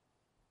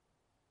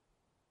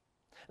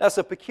 That's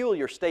a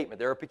peculiar statement.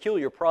 They're a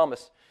peculiar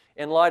promise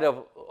in light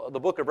of the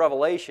book of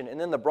Revelation and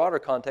then the broader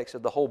context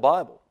of the whole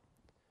Bible.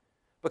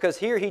 Because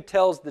here he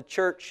tells the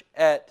church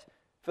at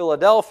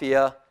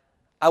Philadelphia,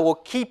 I will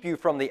keep you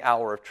from the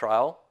hour of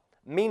trial.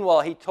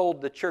 Meanwhile, he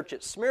told the church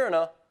at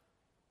Smyrna,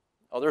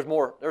 oh, there's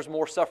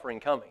more suffering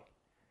coming.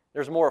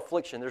 There's more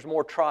affliction. There's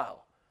more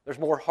trial. There's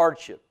more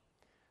hardship.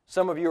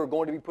 Some of you are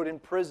going to be put in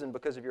prison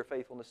because of your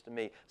faithfulness to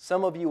me.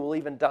 Some of you will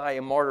even die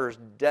a martyr's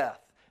death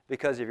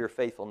because of your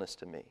faithfulness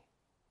to me.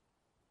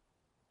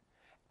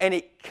 And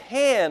it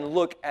can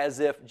look as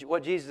if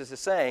what Jesus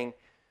is saying,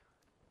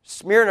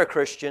 Smyrna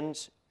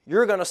Christians,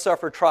 you're going to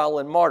suffer trial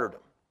and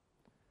martyrdom.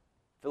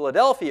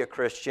 Philadelphia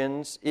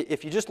Christians,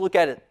 if you just look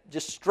at it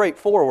just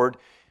straightforward,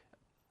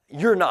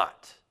 you're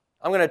not.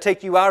 I'm going to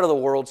take you out of the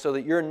world so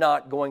that you're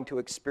not going to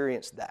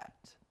experience that.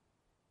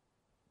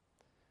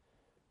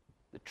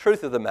 The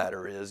truth of the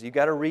matter is, you've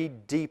got to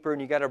read deeper,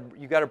 and you've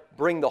got to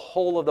bring the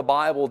whole of the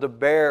Bible to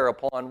bear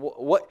upon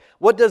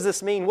what does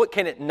this mean? What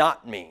can it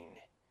not mean?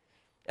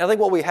 And I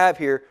think what we have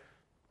here,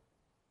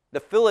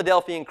 the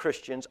Philadelphian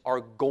Christians are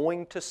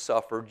going to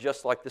suffer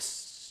just like the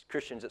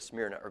Christians at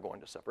Smyrna are going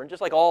to suffer, and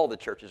just like all the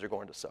churches are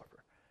going to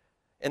suffer.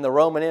 In the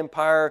Roman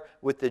Empire,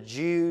 with the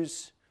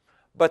Jews.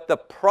 But the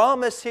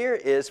promise here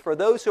is for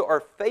those who are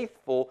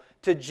faithful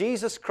to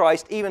Jesus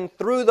Christ, even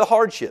through the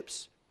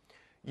hardships,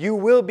 you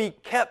will be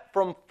kept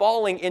from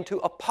falling into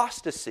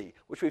apostasy,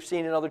 which we've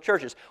seen in other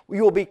churches.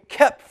 You will be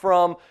kept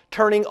from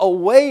turning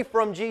away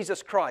from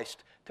Jesus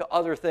Christ to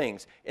other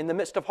things in the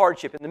midst of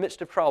hardship, in the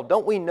midst of trial.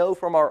 Don't we know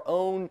from our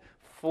own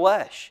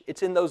flesh,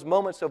 it's in those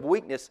moments of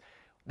weakness,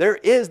 there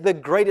is the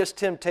greatest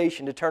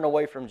temptation to turn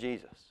away from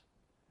Jesus.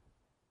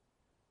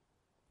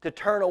 To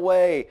turn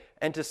away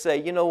and to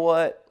say, you know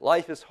what,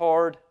 life is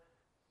hard.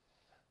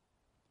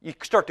 You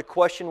start to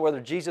question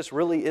whether Jesus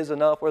really is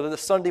enough, whether the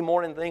Sunday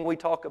morning thing we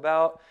talk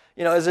about,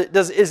 is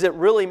it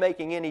really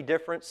making any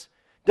difference?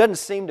 Doesn't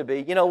seem to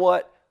be. You know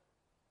what?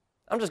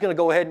 I'm just going to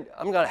go ahead and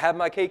I'm going to have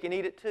my cake and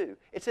eat it too.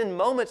 It's in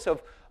moments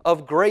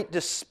of great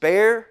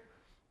despair,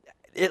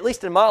 at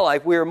least in my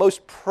life, we are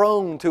most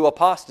prone to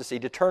apostasy,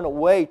 to turn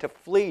away, to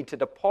flee, to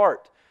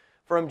depart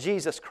from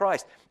Jesus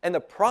Christ. And the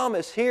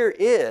promise here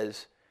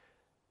is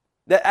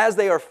that as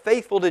they are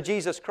faithful to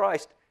Jesus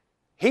Christ,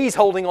 He's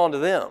holding on to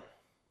them.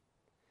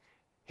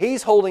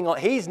 He's holding on.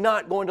 He's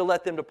not going to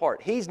let them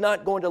depart. He's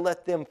not going to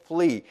let them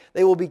flee.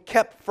 They will be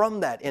kept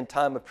from that in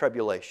time of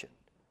tribulation.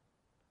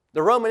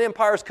 The Roman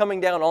Empire is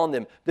coming down on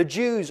them. The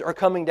Jews are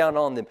coming down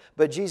on them.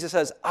 But Jesus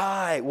says,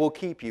 I will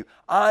keep you.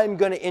 I'm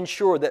going to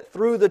ensure that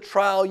through the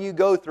trial you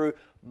go through,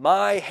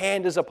 my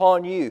hand is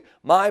upon you.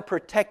 My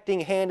protecting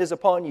hand is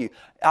upon you.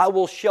 I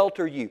will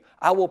shelter you.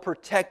 I will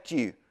protect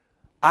you.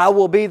 I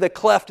will be the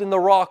cleft in the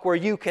rock where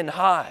you can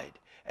hide.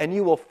 And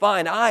you will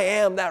find I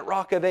am that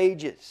rock of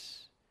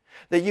ages.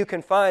 That you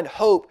can find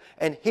hope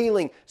and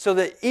healing so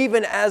that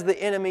even as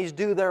the enemies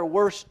do their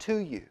worst to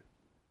you,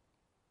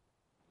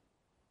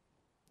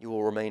 you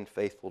will remain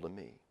faithful to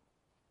me.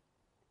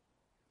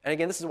 And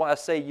again, this is why I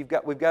say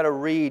we've got to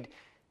read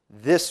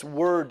this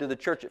word to the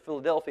church at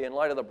Philadelphia in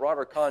light of the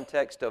broader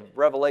context of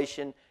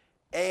Revelation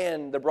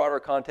and the broader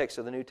context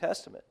of the New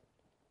Testament.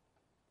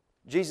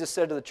 Jesus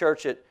said to the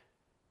church at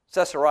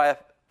Caesarea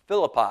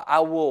Philippi, I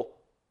will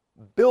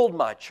build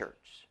my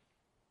church,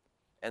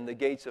 and the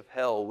gates of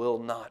hell will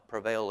not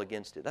prevail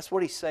against it. That's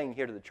what He's saying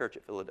here to the church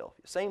at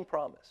Philadelphia. Same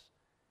promise.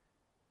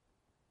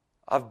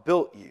 I've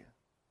built you.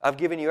 I've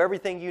given you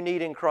everything you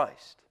need in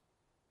Christ.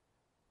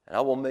 And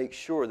I will make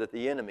sure that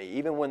the enemy,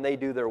 even when they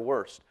do their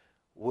worst,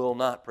 will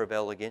not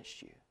prevail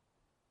against you.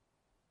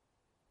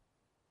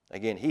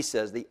 Again, He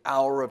says the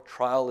hour of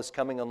trial is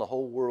coming on the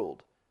whole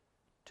world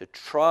to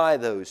try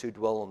those who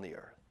dwell on the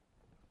earth.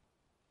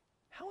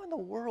 How in the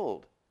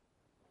world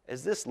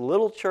is this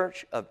little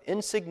church of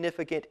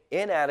insignificant,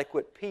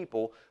 inadequate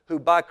people who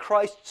by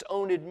Christ's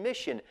own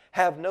admission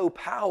have no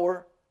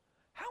power,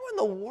 how in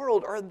the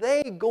world are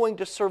they going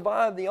to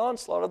survive the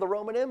onslaught of the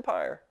Roman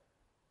Empire?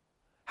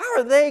 How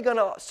are they going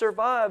to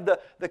survive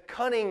the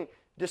cunning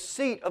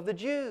deceit of the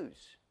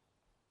Jews?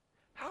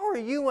 How are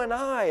you and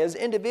I, as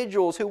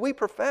individuals who we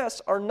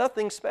profess are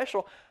nothing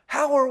special,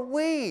 how are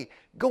we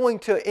going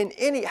to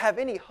have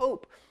any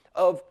hope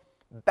of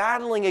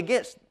battling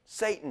against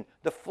Satan,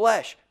 the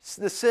flesh,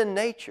 the sin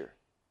nature?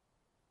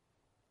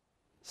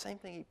 Same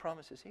thing He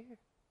promises here.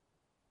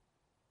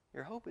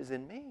 Your hope is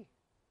in me.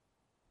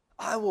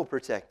 I will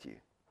protect you.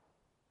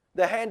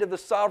 The hand of the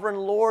sovereign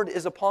Lord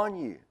is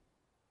upon you.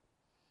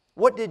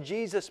 What did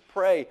Jesus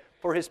pray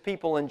for His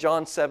people in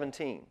John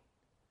 17?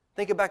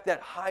 Think about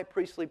that high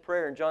priestly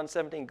prayer in John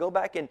 17. Go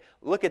back and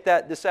look at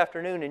that this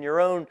afternoon in your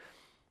own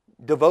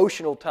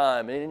devotional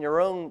time and in your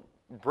own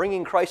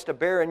bringing Christ to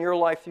bear in your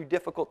life through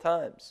difficult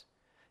times.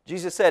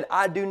 Jesus said,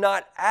 I do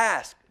not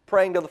ask,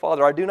 praying to the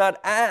Father, I do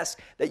not ask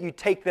that you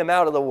take them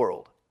out of the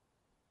world,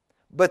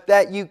 but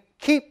that you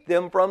keep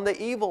them from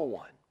the evil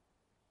one.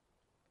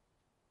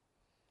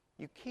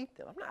 You keep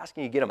them. I'm not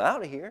asking you to get them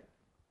out of here.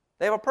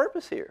 They have a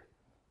purpose here.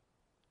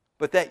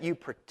 but that you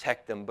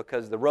protect them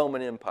because the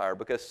Roman Empire,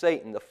 because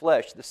Satan, the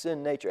flesh, the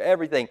sin nature,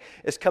 everything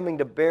is coming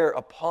to bear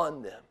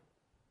upon them.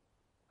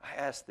 I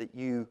ask that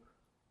you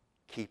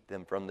keep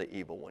them from the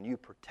evil one. You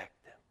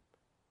protect them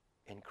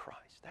in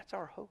Christ. That's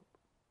our hope.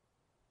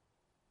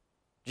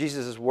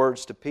 Jesus'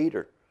 words to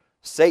Peter,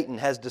 Satan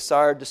has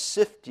desired to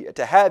sift you,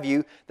 to have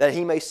you, that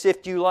he may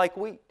sift you like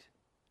wheat.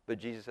 But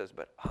Jesus says,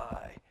 but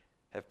I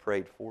have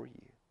prayed for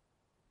you.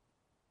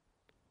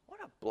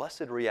 What a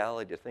blessed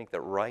reality to think that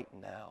right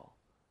now,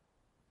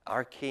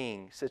 our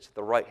King sits at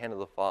the right hand of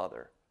the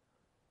Father,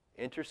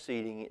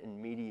 interceding and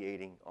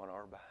mediating on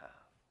our behalf.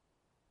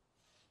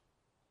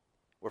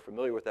 We're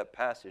familiar with that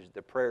passage,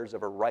 the prayers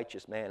of a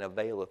righteous man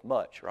availeth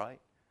much, right?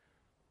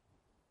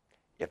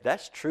 If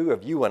that's true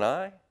of you and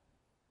I,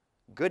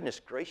 goodness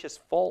gracious,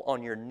 fall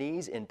on your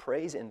knees in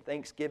praise and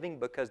thanksgiving,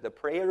 because the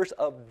prayers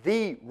of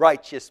the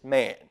righteous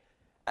man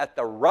at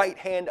the right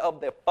hand of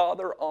the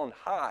Father on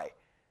high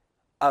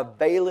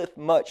availeth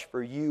much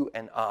for you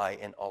and I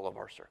in all of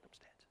our circumstances.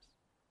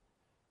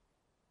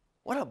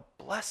 What a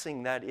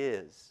blessing that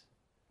is,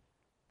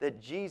 that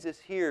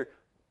Jesus here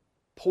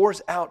pours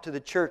out to the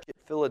church at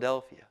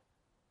Philadelphia.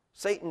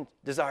 Satan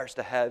desires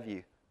to have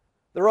you.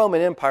 The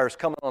Roman Empire is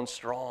coming on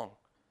strong.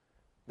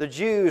 The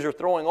Jews are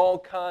throwing all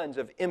kinds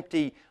of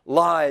empty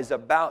lies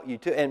about you,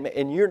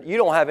 and you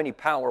don't have any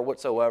power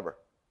whatsoever.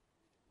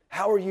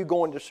 How are you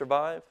going to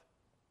survive?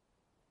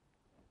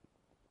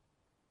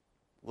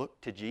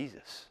 Look to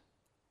Jesus.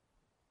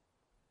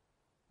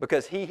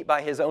 Because he,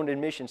 by his own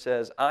admission,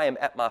 says, I am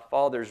at my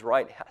Father's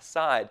right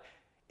side,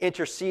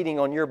 interceding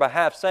on your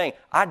behalf, saying,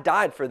 I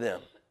died for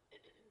them.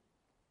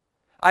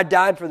 I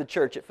died for the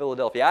church at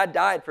Philadelphia. I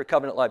died for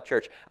Covenant Life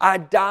Church. I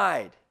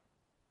died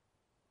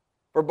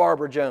for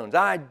Barbara Jones.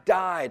 I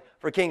died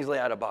for Kingsley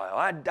Adebayo.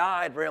 I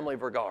died for Emily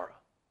Vergara.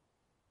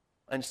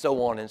 And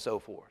so on and so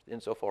forth,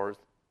 insofar as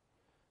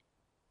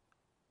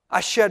I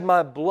shed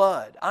my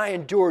blood. I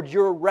endured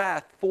your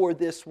wrath for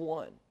this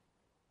one.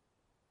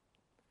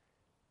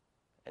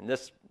 And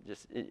this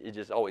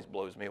just always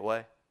blows me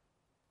away.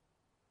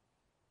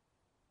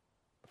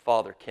 The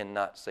Father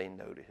cannot say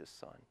no to His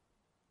Son.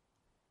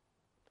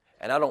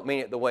 And I don't mean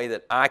it the way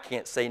that I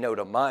can't say no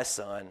to my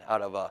son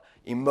out of a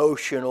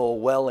emotional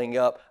welling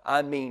up.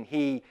 I mean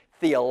He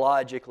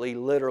theologically,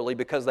 literally,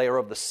 because they are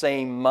of the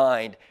same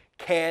mind,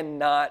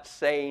 cannot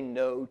say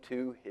no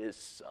to His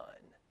Son.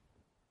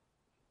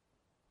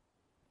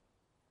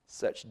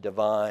 Such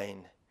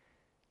divine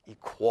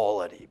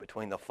equality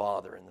between the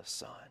Father and the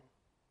Son.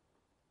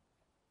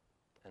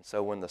 And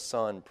so when the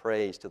Son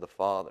prays to the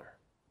Father,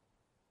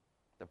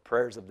 the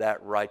prayers of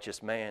that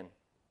righteous man,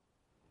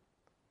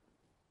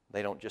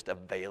 they don't just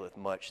availeth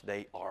much,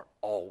 they are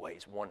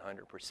always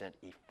 100%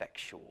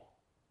 effectual.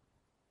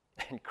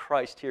 And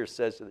Christ here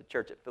says to the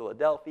church at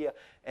Philadelphia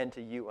and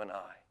to you and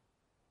I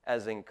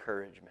as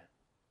encouragement.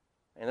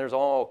 And there's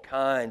all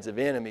kinds of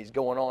enemies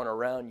going on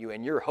around you,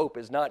 and your hope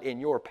is not in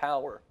your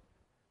power.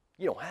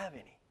 You don't have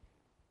any.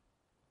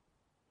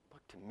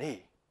 Look to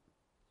me.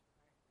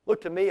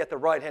 Look to me at the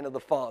right hand of the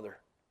Father.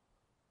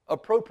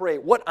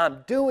 Appropriate what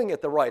I'm doing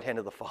at the right hand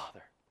of the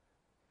Father,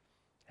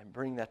 and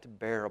bring that to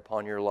bear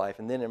upon your life.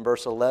 And then in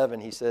verse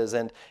 11 he says,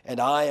 and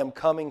I am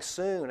coming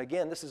soon.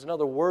 Again, this is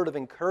another word of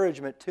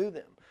encouragement to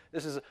them.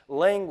 This is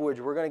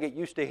language we're going to get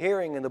used to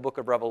hearing in the book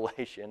of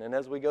Revelation. And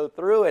as we go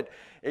through it,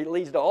 it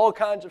leads to all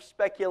kinds of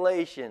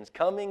speculations.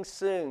 Coming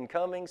soon,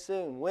 coming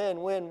soon.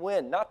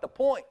 When? Not the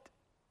point.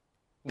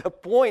 The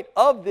point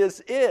of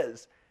this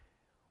is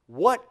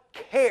what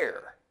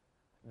care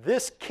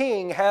this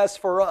King has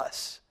for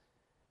us.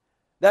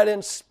 That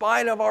in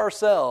spite of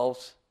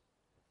ourselves,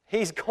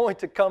 He's going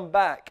to come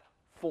back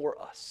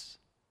for us.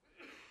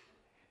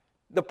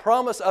 The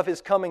promise of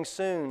His coming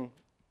soon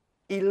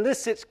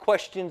elicits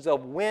questions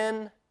of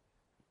when,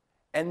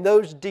 and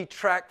those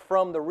detract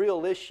from the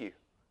real issue,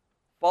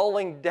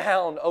 falling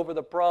down over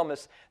the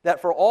promise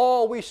that for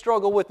all we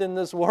struggle with in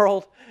this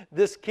world,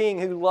 this King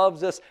who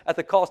loves us at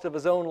the cost of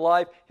His own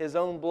life, His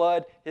own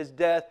blood, His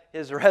death,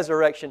 His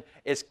resurrection,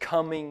 is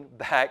coming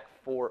back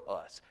for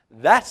us.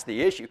 That's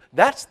the issue.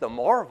 That's the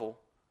marvel.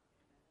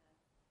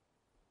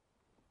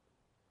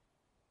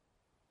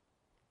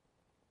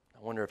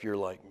 I wonder if you're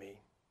like me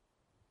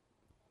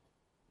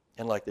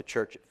and like the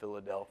church at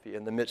Philadelphia,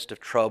 in the midst of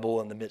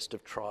trouble, in the midst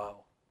of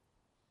trial.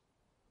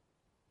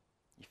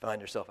 You find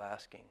yourself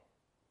asking,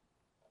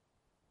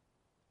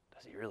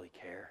 does He really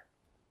care?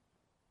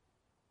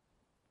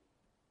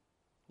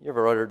 You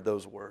ever uttered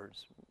those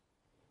words?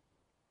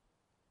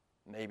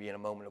 Maybe in a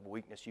moment of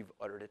weakness you've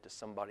uttered it to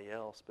somebody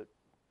else, but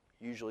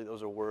usually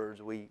those are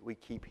words we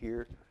keep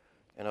here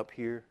and up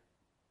here.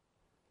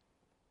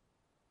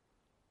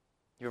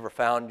 You ever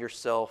found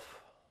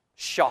yourself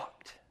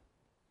shocked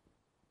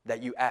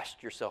that you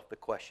asked yourself the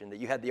question, that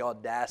you had the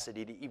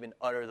audacity to even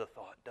utter the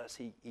thought, does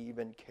He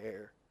even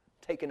care?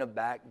 Taken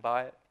aback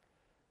by it?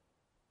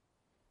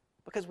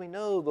 Because we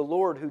know the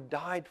Lord who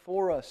died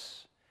for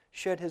us,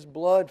 shed His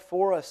blood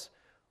for us,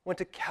 went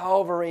to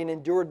Calvary and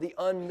endured the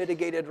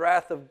unmitigated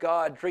wrath of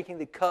God, drinking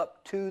the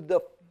cup to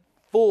the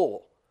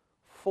full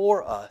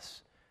for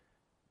us.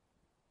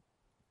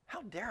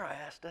 how dare I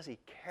ask, does He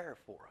care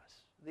for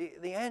us?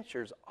 The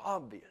answer is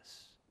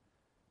obvious.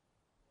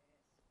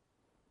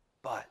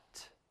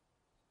 But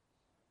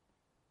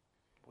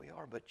we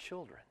are but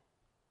children.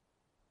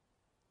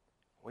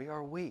 We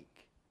are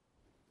weak.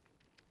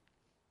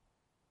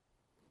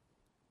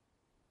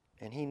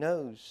 And He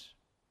knows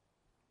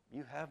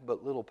you have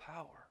but little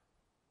power.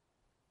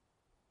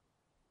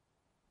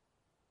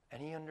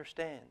 And He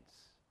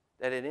understands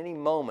that at any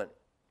moment,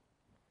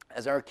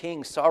 as our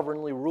King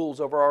sovereignly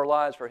rules over our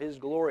lives for His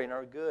glory and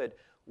our good,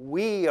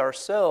 we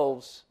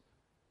ourselves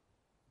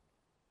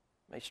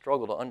may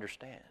struggle to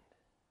understand.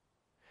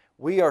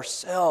 We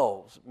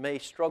ourselves may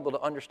struggle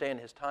to understand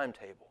His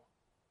timetable.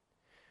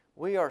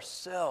 We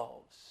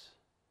ourselves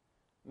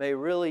may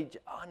really be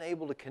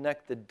unable to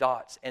connect the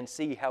dots and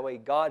see how a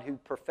God who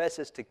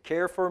professes to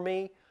care for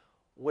me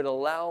would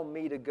allow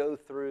me to go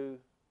through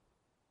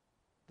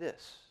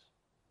this,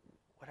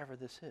 whatever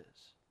this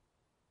is.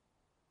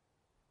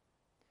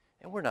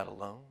 And we're not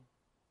alone.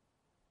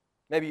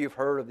 Maybe you've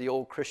heard of the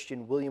old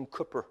Christian William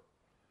Cowper.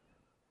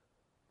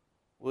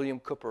 William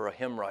Cowper, a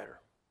hymn writer.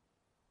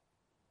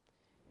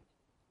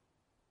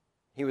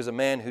 He was a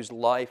man whose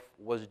life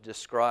was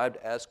described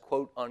as,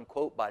 quote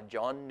unquote, by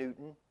John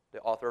Newton,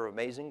 the author of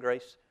Amazing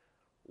Grace,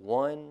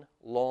 one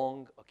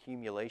long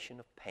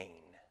accumulation of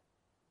pain.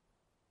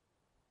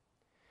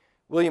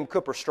 William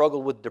Cowper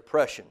struggled with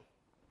depression,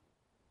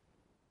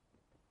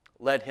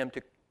 led him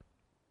to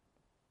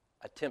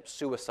attempt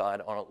suicide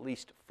on at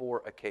least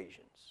 4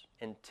 occasions,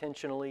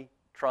 intentionally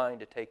trying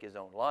to take his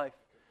own life.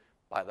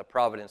 By the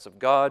providence of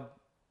God,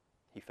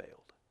 he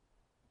failed.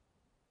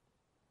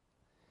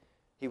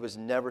 He was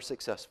never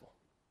successful.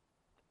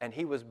 And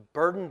he was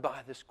burdened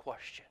by this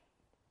question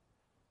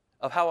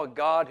of how a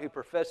God who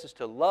professes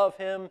to love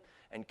him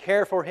and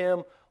care for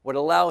him would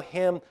allow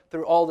him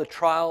through all the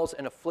trials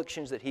and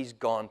afflictions that he's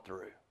gone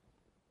through.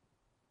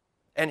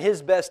 And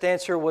his best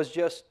answer was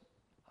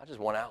I just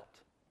want out.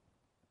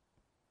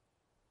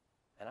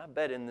 And I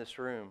bet in this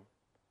room,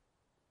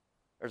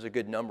 there's a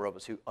good number of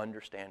us who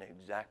understand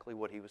exactly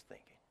what he was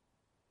thinking.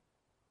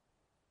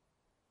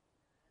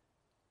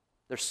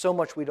 There's so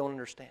much we don't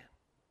understand.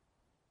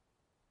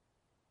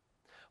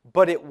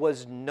 But it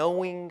was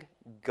knowing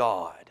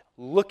God,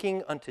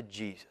 looking unto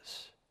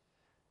Jesus,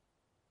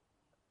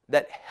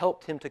 that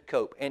helped him to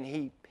cope. And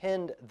he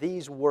penned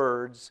these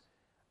words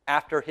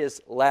after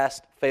his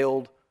last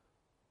failed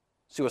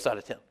suicide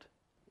attempt.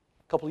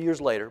 A couple of years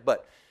later,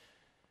 but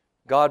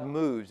God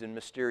moves in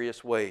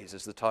mysterious ways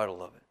is the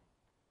title of it.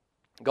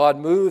 God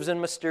moves in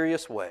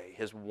mysterious way,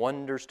 His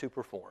wonders to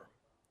perform.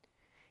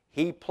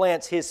 He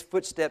plants His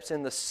footsteps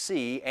in the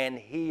sea and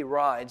He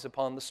rides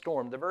upon the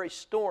storm. The very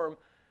storm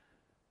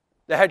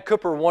that had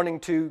Cowper wanting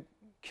to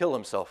kill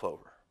himself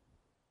over.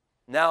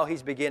 Now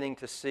he's beginning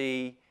to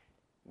see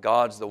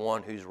God's the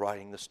one who's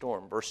riding the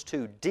storm. Verse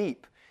 2,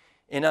 deep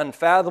in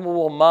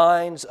unfathomable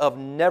minds of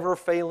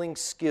never-failing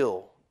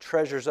skill,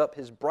 treasures up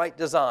His bright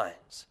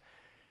designs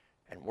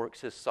and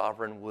works His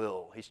sovereign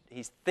will.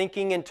 He's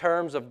thinking in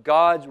terms of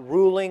God's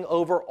ruling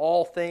over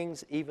all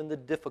things, even the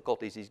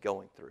difficulties he's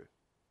going through.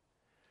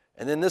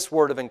 And then this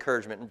word of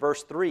encouragement in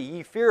verse 3,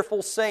 ye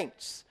fearful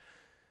saints,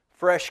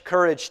 fresh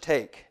courage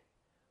take.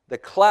 The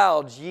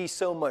clouds ye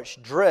so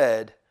much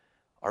dread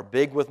are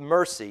big with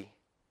mercy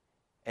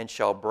and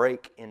shall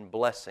break in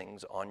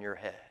blessings on your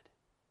head.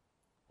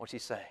 What's he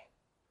saying?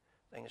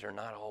 Things are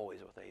not always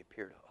what they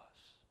appear to us.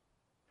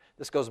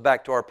 This goes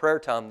back to our prayer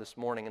time this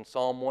morning in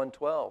Psalm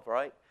 112,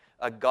 right?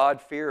 A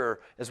God-fearer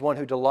is one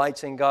who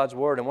delights in God's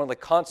Word. And one of the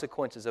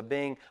consequences of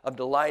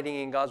delighting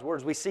in God's Word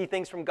is we see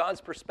things from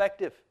God's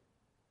perspective.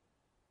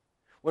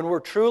 When we're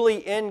truly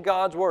in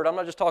God's Word, I'm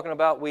not just talking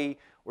about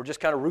we're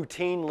just kind of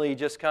routinely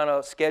just kind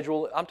of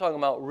schedule. I'm talking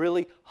about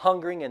really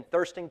hungering and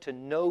thirsting to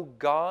know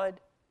God.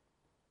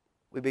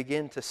 We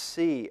begin to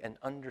see and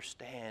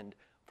understand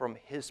from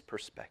His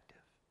perspective.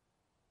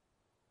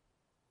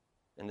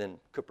 And then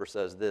Cowper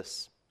says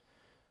this,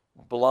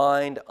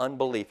 blind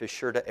unbelief is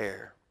sure to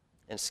err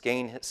and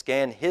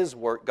scan His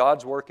work,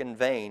 God's work in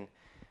vain.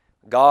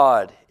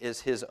 God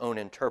is His own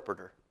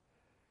interpreter,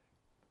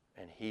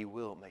 and He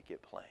will make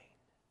it plain.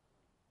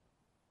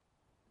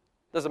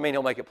 Doesn't mean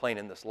He'll make it plain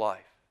in this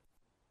life.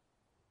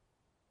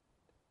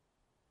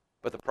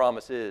 But the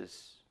promise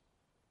is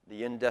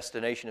the end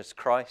destination is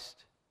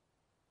Christ.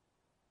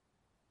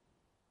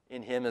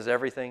 In Him is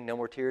everything. No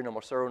more tear, no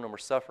more sorrow, no more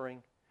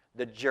suffering.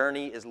 The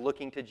journey is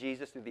looking to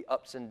Jesus through the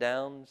ups and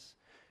downs.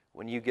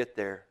 When you get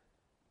there,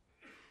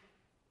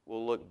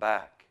 we'll look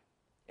back.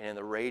 And in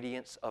the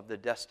radiance of the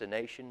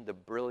destination, the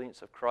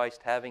brilliance of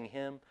Christ having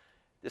Him,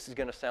 this is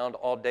going to sound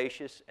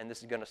audacious and this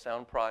is going to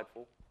sound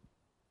prideful.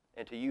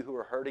 And to you who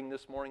are hurting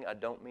this morning, I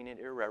don't mean it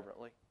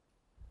irreverently.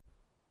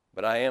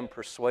 But I am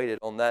persuaded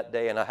on that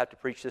day, and I have to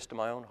preach this to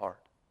my own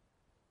heart,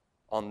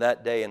 on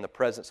that day in the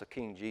presence of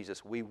King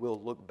Jesus, we will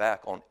look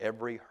back on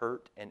every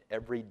hurt and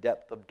every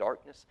depth of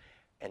darkness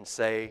and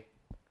say,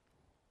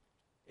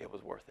 it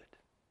was worth it.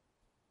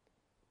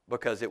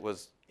 Because it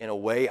was, in a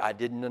way I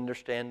didn't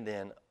understand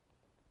then,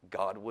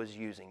 God was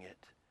using it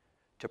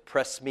to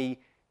press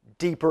me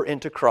deeper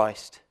into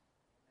Christ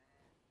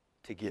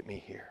to get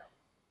me here.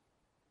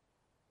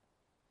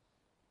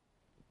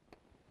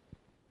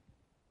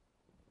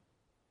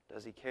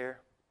 Does He care?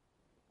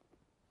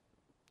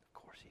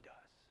 Of course He does.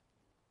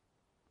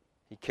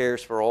 He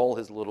cares for all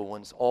His little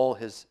ones, all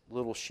His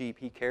little sheep.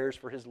 He cares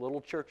for His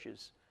little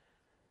churches,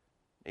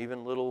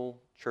 even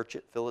little church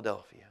at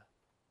Philadelphia.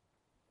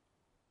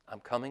 I'm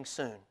coming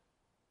soon.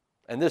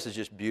 And this is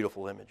just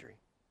beautiful imagery.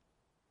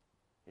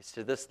 It's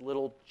to this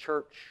little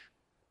church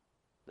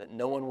that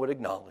no one would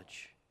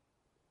acknowledge.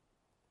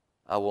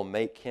 I will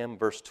make him,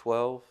 verse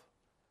 12,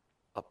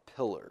 a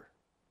pillar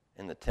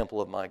in the temple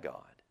of my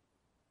God.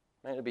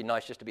 Man, it'd be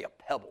nice just to be a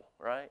pebble,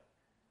 right?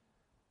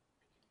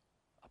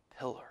 A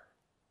pillar.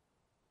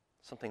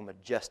 Something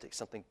majestic,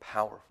 something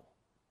powerful.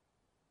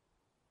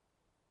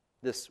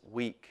 This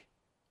weak,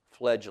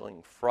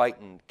 fledgling,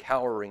 frightened,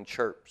 cowering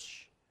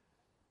church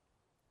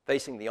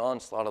facing the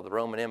onslaught of the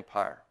Roman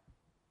Empire.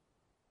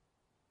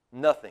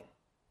 Nothing.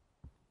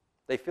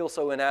 They feel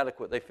so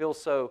inadequate. They feel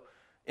so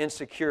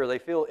insecure. They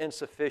feel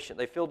insufficient.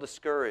 They feel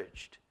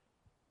discouraged.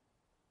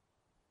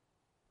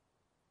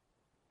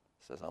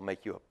 It says, I'll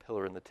make you a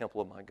pillar in the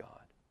temple of my God.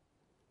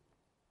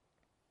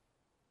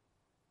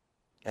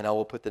 And I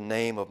will put the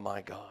name of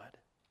my God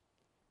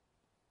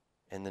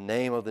and the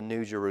name of the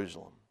New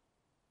Jerusalem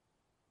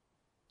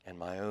and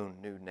my own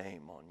new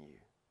name on you.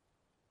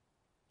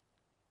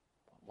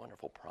 What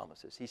wonderful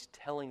promises. He's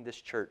telling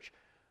this church,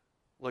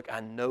 look, I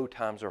know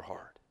times are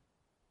hard.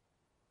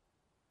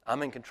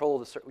 I'm in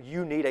control of the.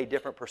 You need a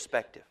different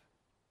perspective.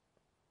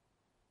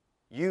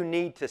 You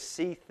need to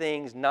see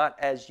things not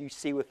as you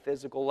see with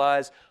physical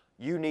eyes.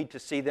 You need to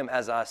see them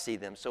as I see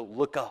them. So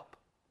look up.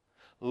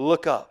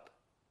 Look up.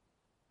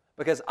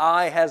 Because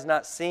eye has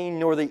not seen,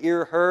 nor the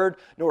ear heard,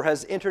 nor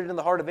has entered into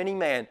the heart of any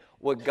man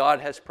what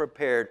God has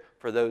prepared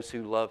for those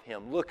who love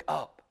Him. Look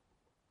up.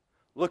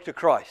 Look to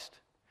Christ.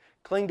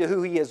 Cling to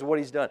who He is and what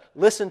He's done.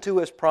 Listen to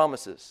His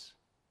promises.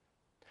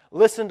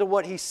 Listen to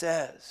what He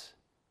says.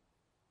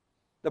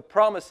 The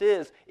promise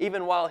is,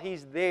 even while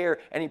He's there,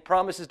 and He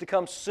promises to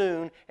come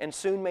soon, and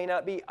soon may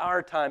not be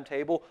our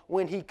timetable,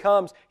 when He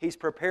comes, He's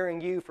preparing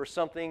you for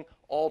something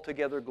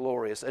altogether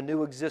glorious, a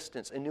new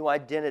existence, a new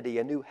identity,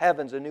 a new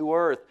heavens, a new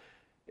earth,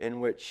 in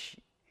which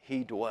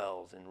He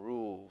dwells and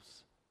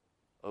rules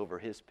over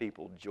His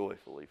people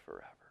joyfully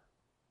forever.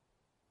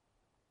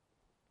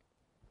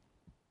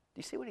 Do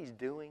you see what He's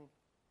doing?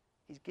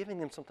 He's giving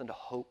them something to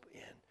hope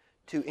in,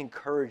 to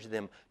encourage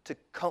them, to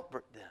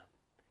comfort them.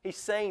 He's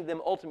saying to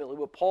them ultimately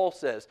what Paul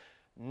says,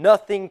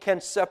 nothing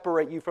can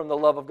separate you from the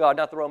love of God.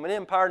 Not the Roman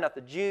Empire, not the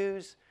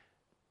Jews,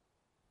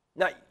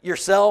 not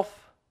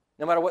yourself,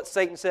 no matter what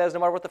Satan says, no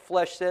matter what the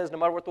flesh says, no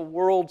matter what the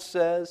world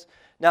says,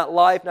 not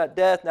life, not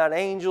death, not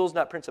angels,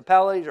 not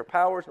principalities or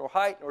powers, nor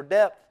height, nor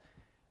depth.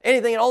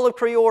 Anything in all of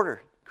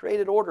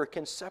created order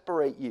can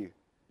separate you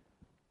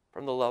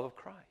from the love of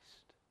Christ.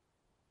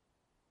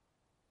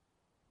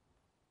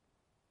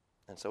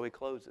 And so he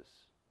closes,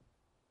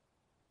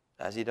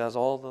 as he does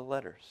all the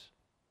letters.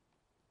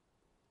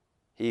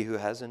 He who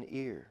has an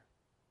ear,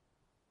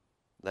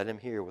 let him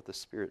hear what the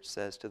Spirit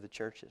says to the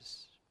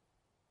churches.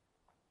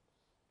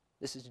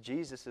 This is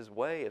Jesus'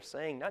 way of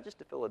saying, not just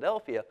to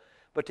Philadelphia,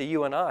 but to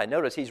you and I.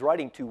 Notice he's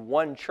writing to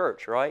one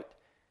church, right?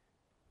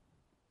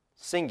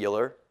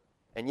 Singular.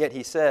 And yet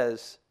he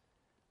says,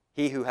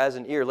 he who has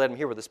an ear, let him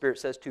hear what the Spirit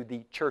says to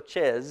the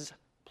churches,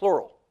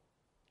 plural.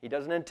 He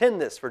doesn't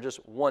intend this for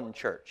just one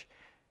church.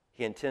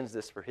 He intends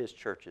this for his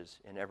churches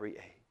in every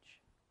age.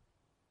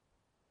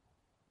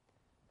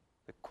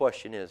 The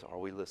question is, are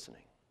we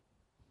listening?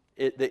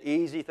 The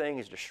easy thing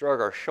is to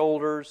shrug our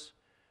shoulders,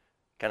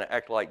 kind of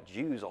act like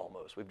Jews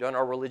almost. We've done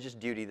our religious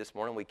duty this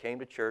morning. We came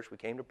to church, we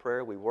came to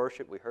prayer, we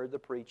worshiped, we heard the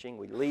preaching,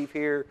 we leave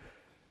here.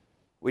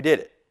 We did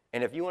it.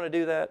 And if you want to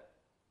do that,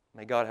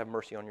 may God have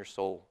mercy on your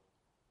soul.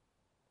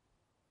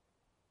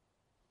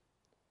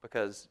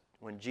 Because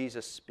when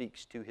Jesus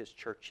speaks to his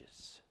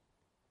churches,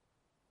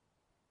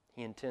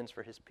 he intends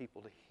for his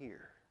people to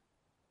hear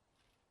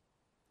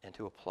and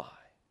to apply.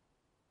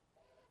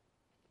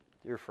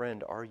 Dear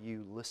friend, are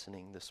you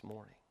listening this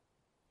morning?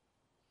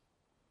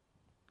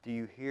 Do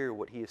you hear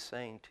what he is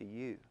saying to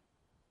you?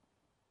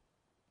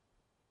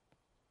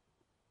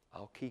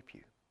 I'll keep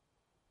you.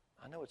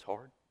 I know it's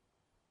hard.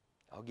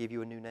 I'll give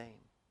you a new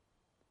name.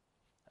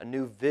 A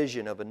new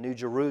vision of a new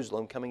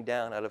Jerusalem coming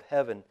down out of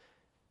heaven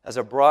as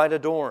a bride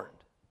adorned.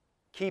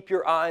 Keep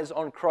your eyes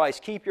on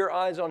Christ. Keep your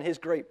eyes on his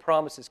great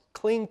promises.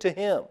 Cling to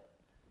him.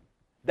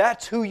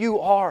 That's who you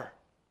are.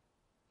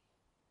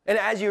 And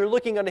as you're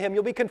looking unto him,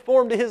 you'll be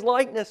conformed to his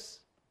likeness.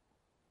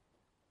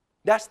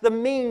 That's the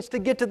means to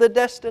get to the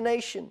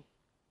destination.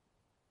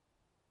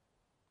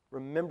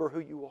 Remember who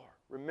you are.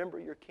 Remember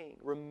your King.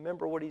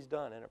 Remember what he's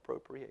done and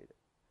appropriate it.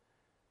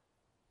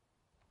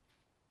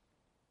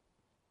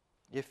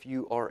 If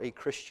you are a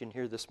Christian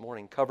here this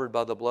morning, covered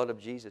by the blood of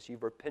Jesus,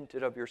 you've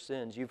repented of your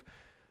sins, you've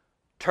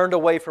turned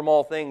away from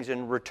all things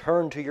and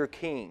returned to your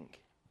King.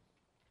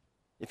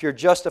 If you're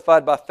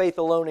justified by faith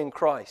alone in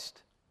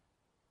Christ,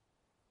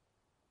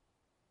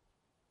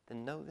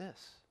 then know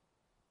this.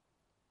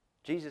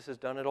 Jesus has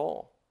done it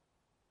all.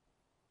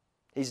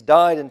 He's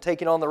died and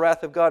taken on the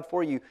wrath of God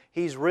for you.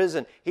 He's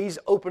risen. He's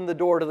opened the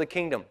door to the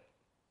kingdom.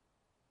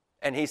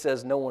 And He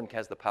says no one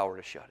has the power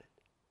to shut it.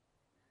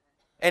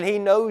 And He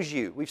knows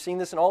you. We've seen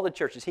this in all the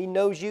churches. He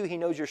knows you. He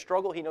knows your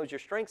struggle. He knows your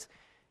strengths.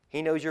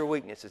 He knows your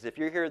weaknesses. If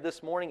you're here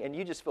this morning and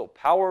you just feel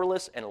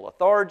powerless and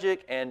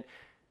lethargic, and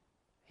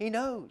He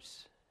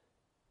knows.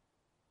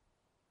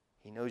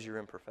 He knows your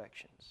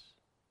imperfections.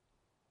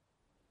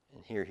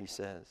 And here He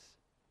says,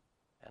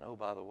 and oh,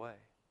 by the way,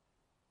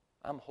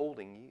 I'm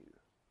holding you.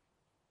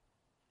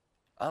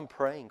 I'm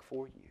praying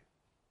for you.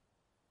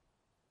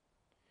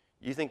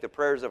 You think the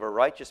prayers of a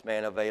righteous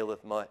man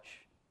availeth much.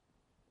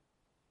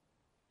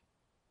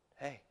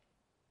 Hey,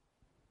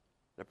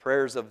 the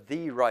prayers of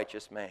the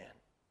righteous man,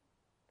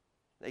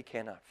 they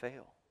cannot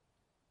fail.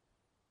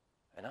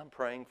 And I'm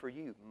praying for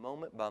you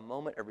moment by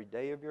moment every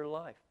day of your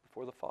life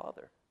before the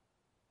Father.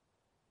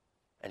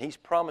 And He's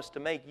promised to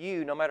make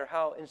you, no matter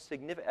how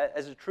insignificant,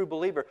 as a true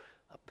believer,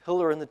 a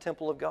pillar in the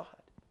temple of God.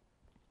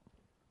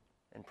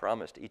 And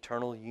promised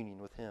eternal union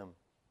with Him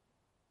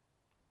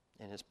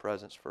in His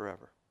presence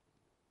forever.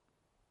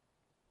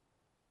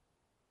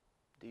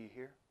 Do you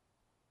hear?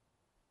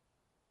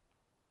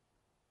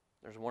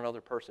 There's one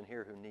other person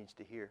here who needs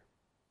to hear.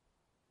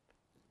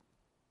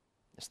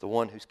 It's the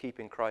one who's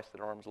keeping Christ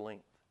at arm's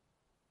length.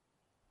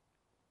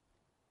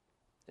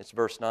 It's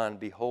verse 9,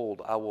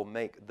 behold, I will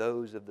make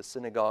those of the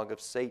synagogue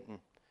of Satan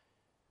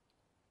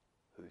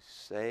who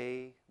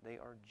say they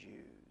are Jews,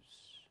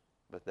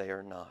 but they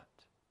are not.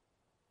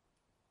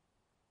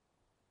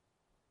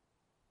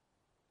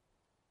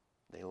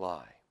 They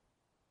lie.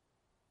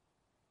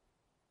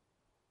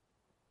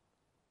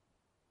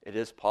 It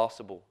is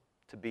possible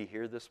to be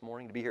here this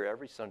morning, to be here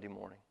every Sunday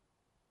morning,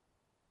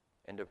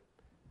 and to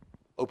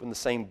open the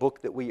same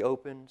book that we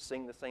open,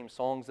 sing the same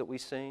songs that we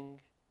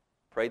sing,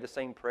 pray the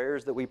same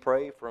prayers that we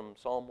pray from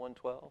Psalm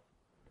 112,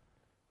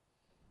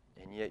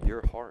 and yet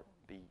your heart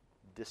be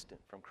distant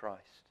from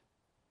Christ.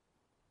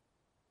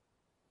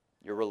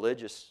 You're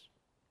religious.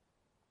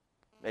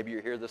 Maybe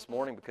you're here this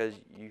morning because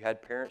you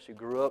had parents who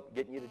grew up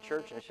getting you to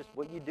church, and it's just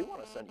what you do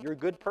on a Sunday. You're a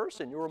good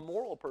person. You're a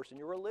moral person.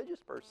 You're a religious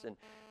person.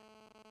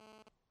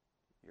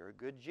 You're a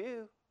good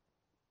Jew,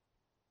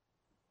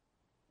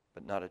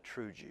 but not a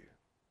true Jew.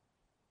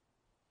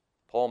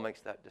 Paul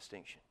makes that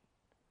distinction.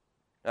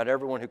 Not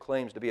everyone who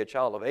claims to be a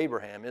child of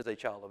Abraham is a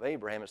child of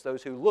Abraham. It's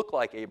those who look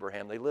like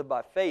Abraham. They live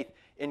by faith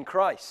in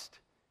Christ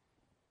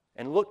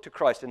and look to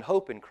Christ and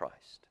hope in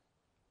Christ.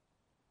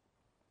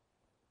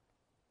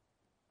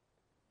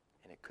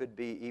 And it could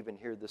be even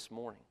here this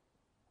morning.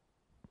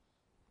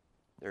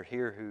 They're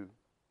here who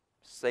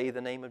say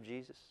the name of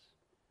Jesus,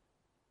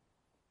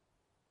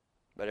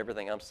 but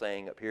everything I'm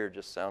saying up here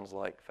just sounds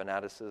like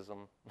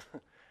fanaticism.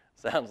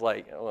 Sounds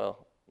like,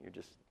 well, you're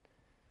just...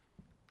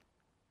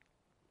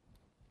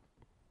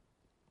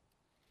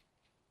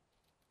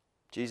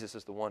 Jesus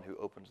is the one who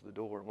opens the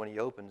door. When He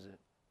opens it,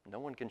 no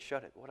one can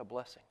shut it. What a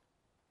blessing.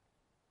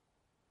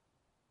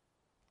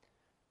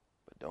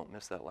 But don't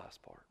miss that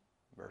last part,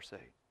 verse 8.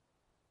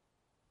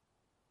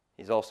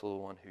 He's also the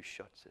one who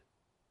shuts it.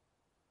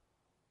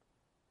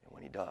 And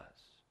when He does,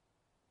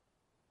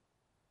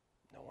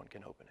 no one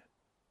can open it.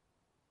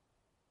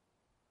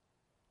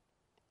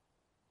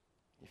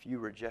 If you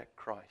reject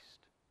Christ,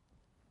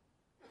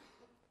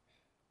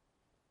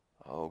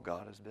 oh,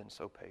 God has been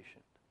so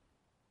patient,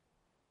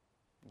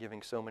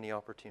 giving so many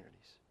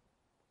opportunities.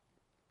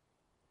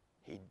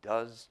 He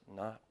does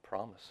not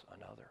promise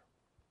another.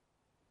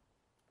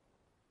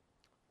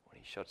 When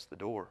He shuts the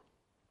door,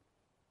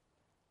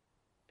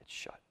 it's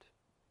shut.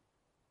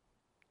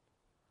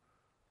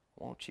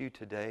 Won't you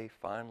today,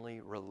 finally,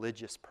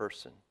 religious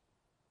person,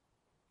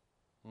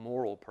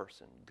 moral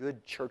person,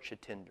 good church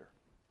attender,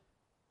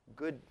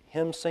 good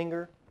hymn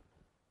singer,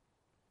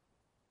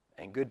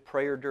 and good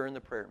prayer during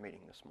the prayer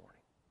meeting this morning?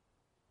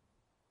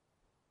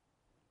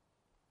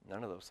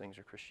 None of those things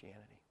are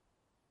Christianity.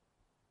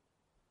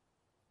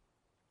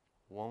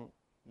 Won't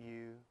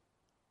you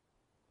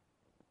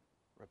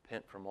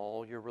repent from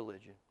all your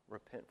religion,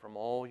 repent from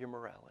all your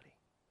morality,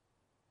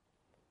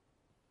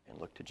 and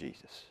look to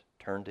Jesus?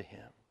 Turn to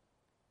Him.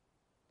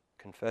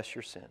 Confess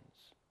your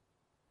sins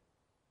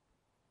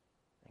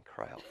and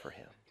cry out for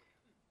Him.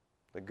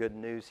 The good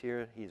news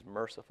here, He's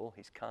merciful,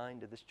 He's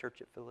kind to this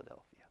church at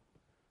Philadelphia.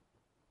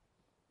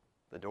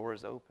 The door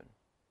is open.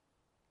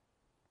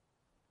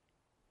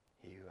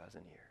 He who has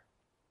an ear,